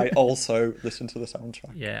that I also listen to the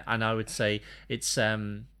soundtrack. Yeah, and I would say it's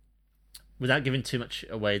without giving too much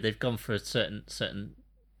away. They've gone for a certain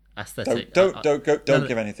aesthetic. Don't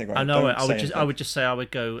give anything away. I know. Don't I would just say I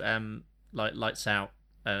would go like lights out,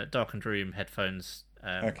 darkened room, headphones.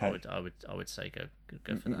 Okay. I would say go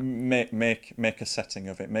for that. Make a setting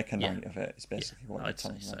of it. Make a night of it. It's basically what I'd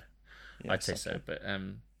say so. Yes, I'd say so. But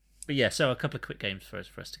yeah. So a couple of quick games for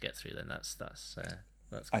us to get through. Then that's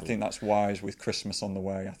cool. I think that's wise with Christmas on the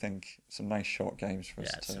way. I think some nice short games for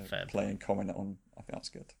us to play and comment on. I think that's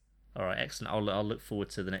good. All right, excellent. I'll look forward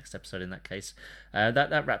to the next episode in that case.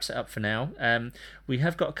 That wraps it up for now. We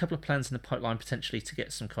have got a couple of plans in the pipeline potentially to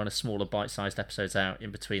get some kind of smaller bite-sized episodes out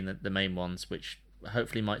in between the main ones, which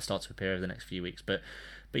hopefully might start to appear over the next few weeks. But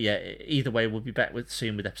yeah, either way, we'll be back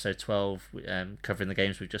soon with episode 12, covering the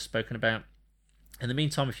games we've just spoken about. In the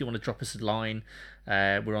meantime, if you want to drop us a line,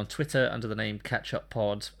 we're on Twitter under the name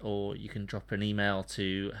CatchUpPod, or you can drop an email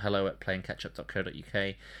to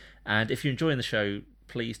hello@playingcatchup.co.uk. And if you're enjoying the show,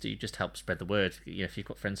 please do just help spread the word. If you've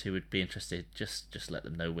got friends who would be interested, just let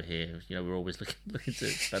them know we're here. We're always looking to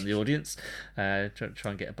expand the audience. Try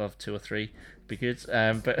and get above 2 or 3, be good.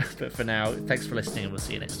 But for now, thanks for listening, and we'll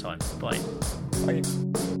see you next time. Bye.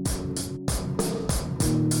 Bye.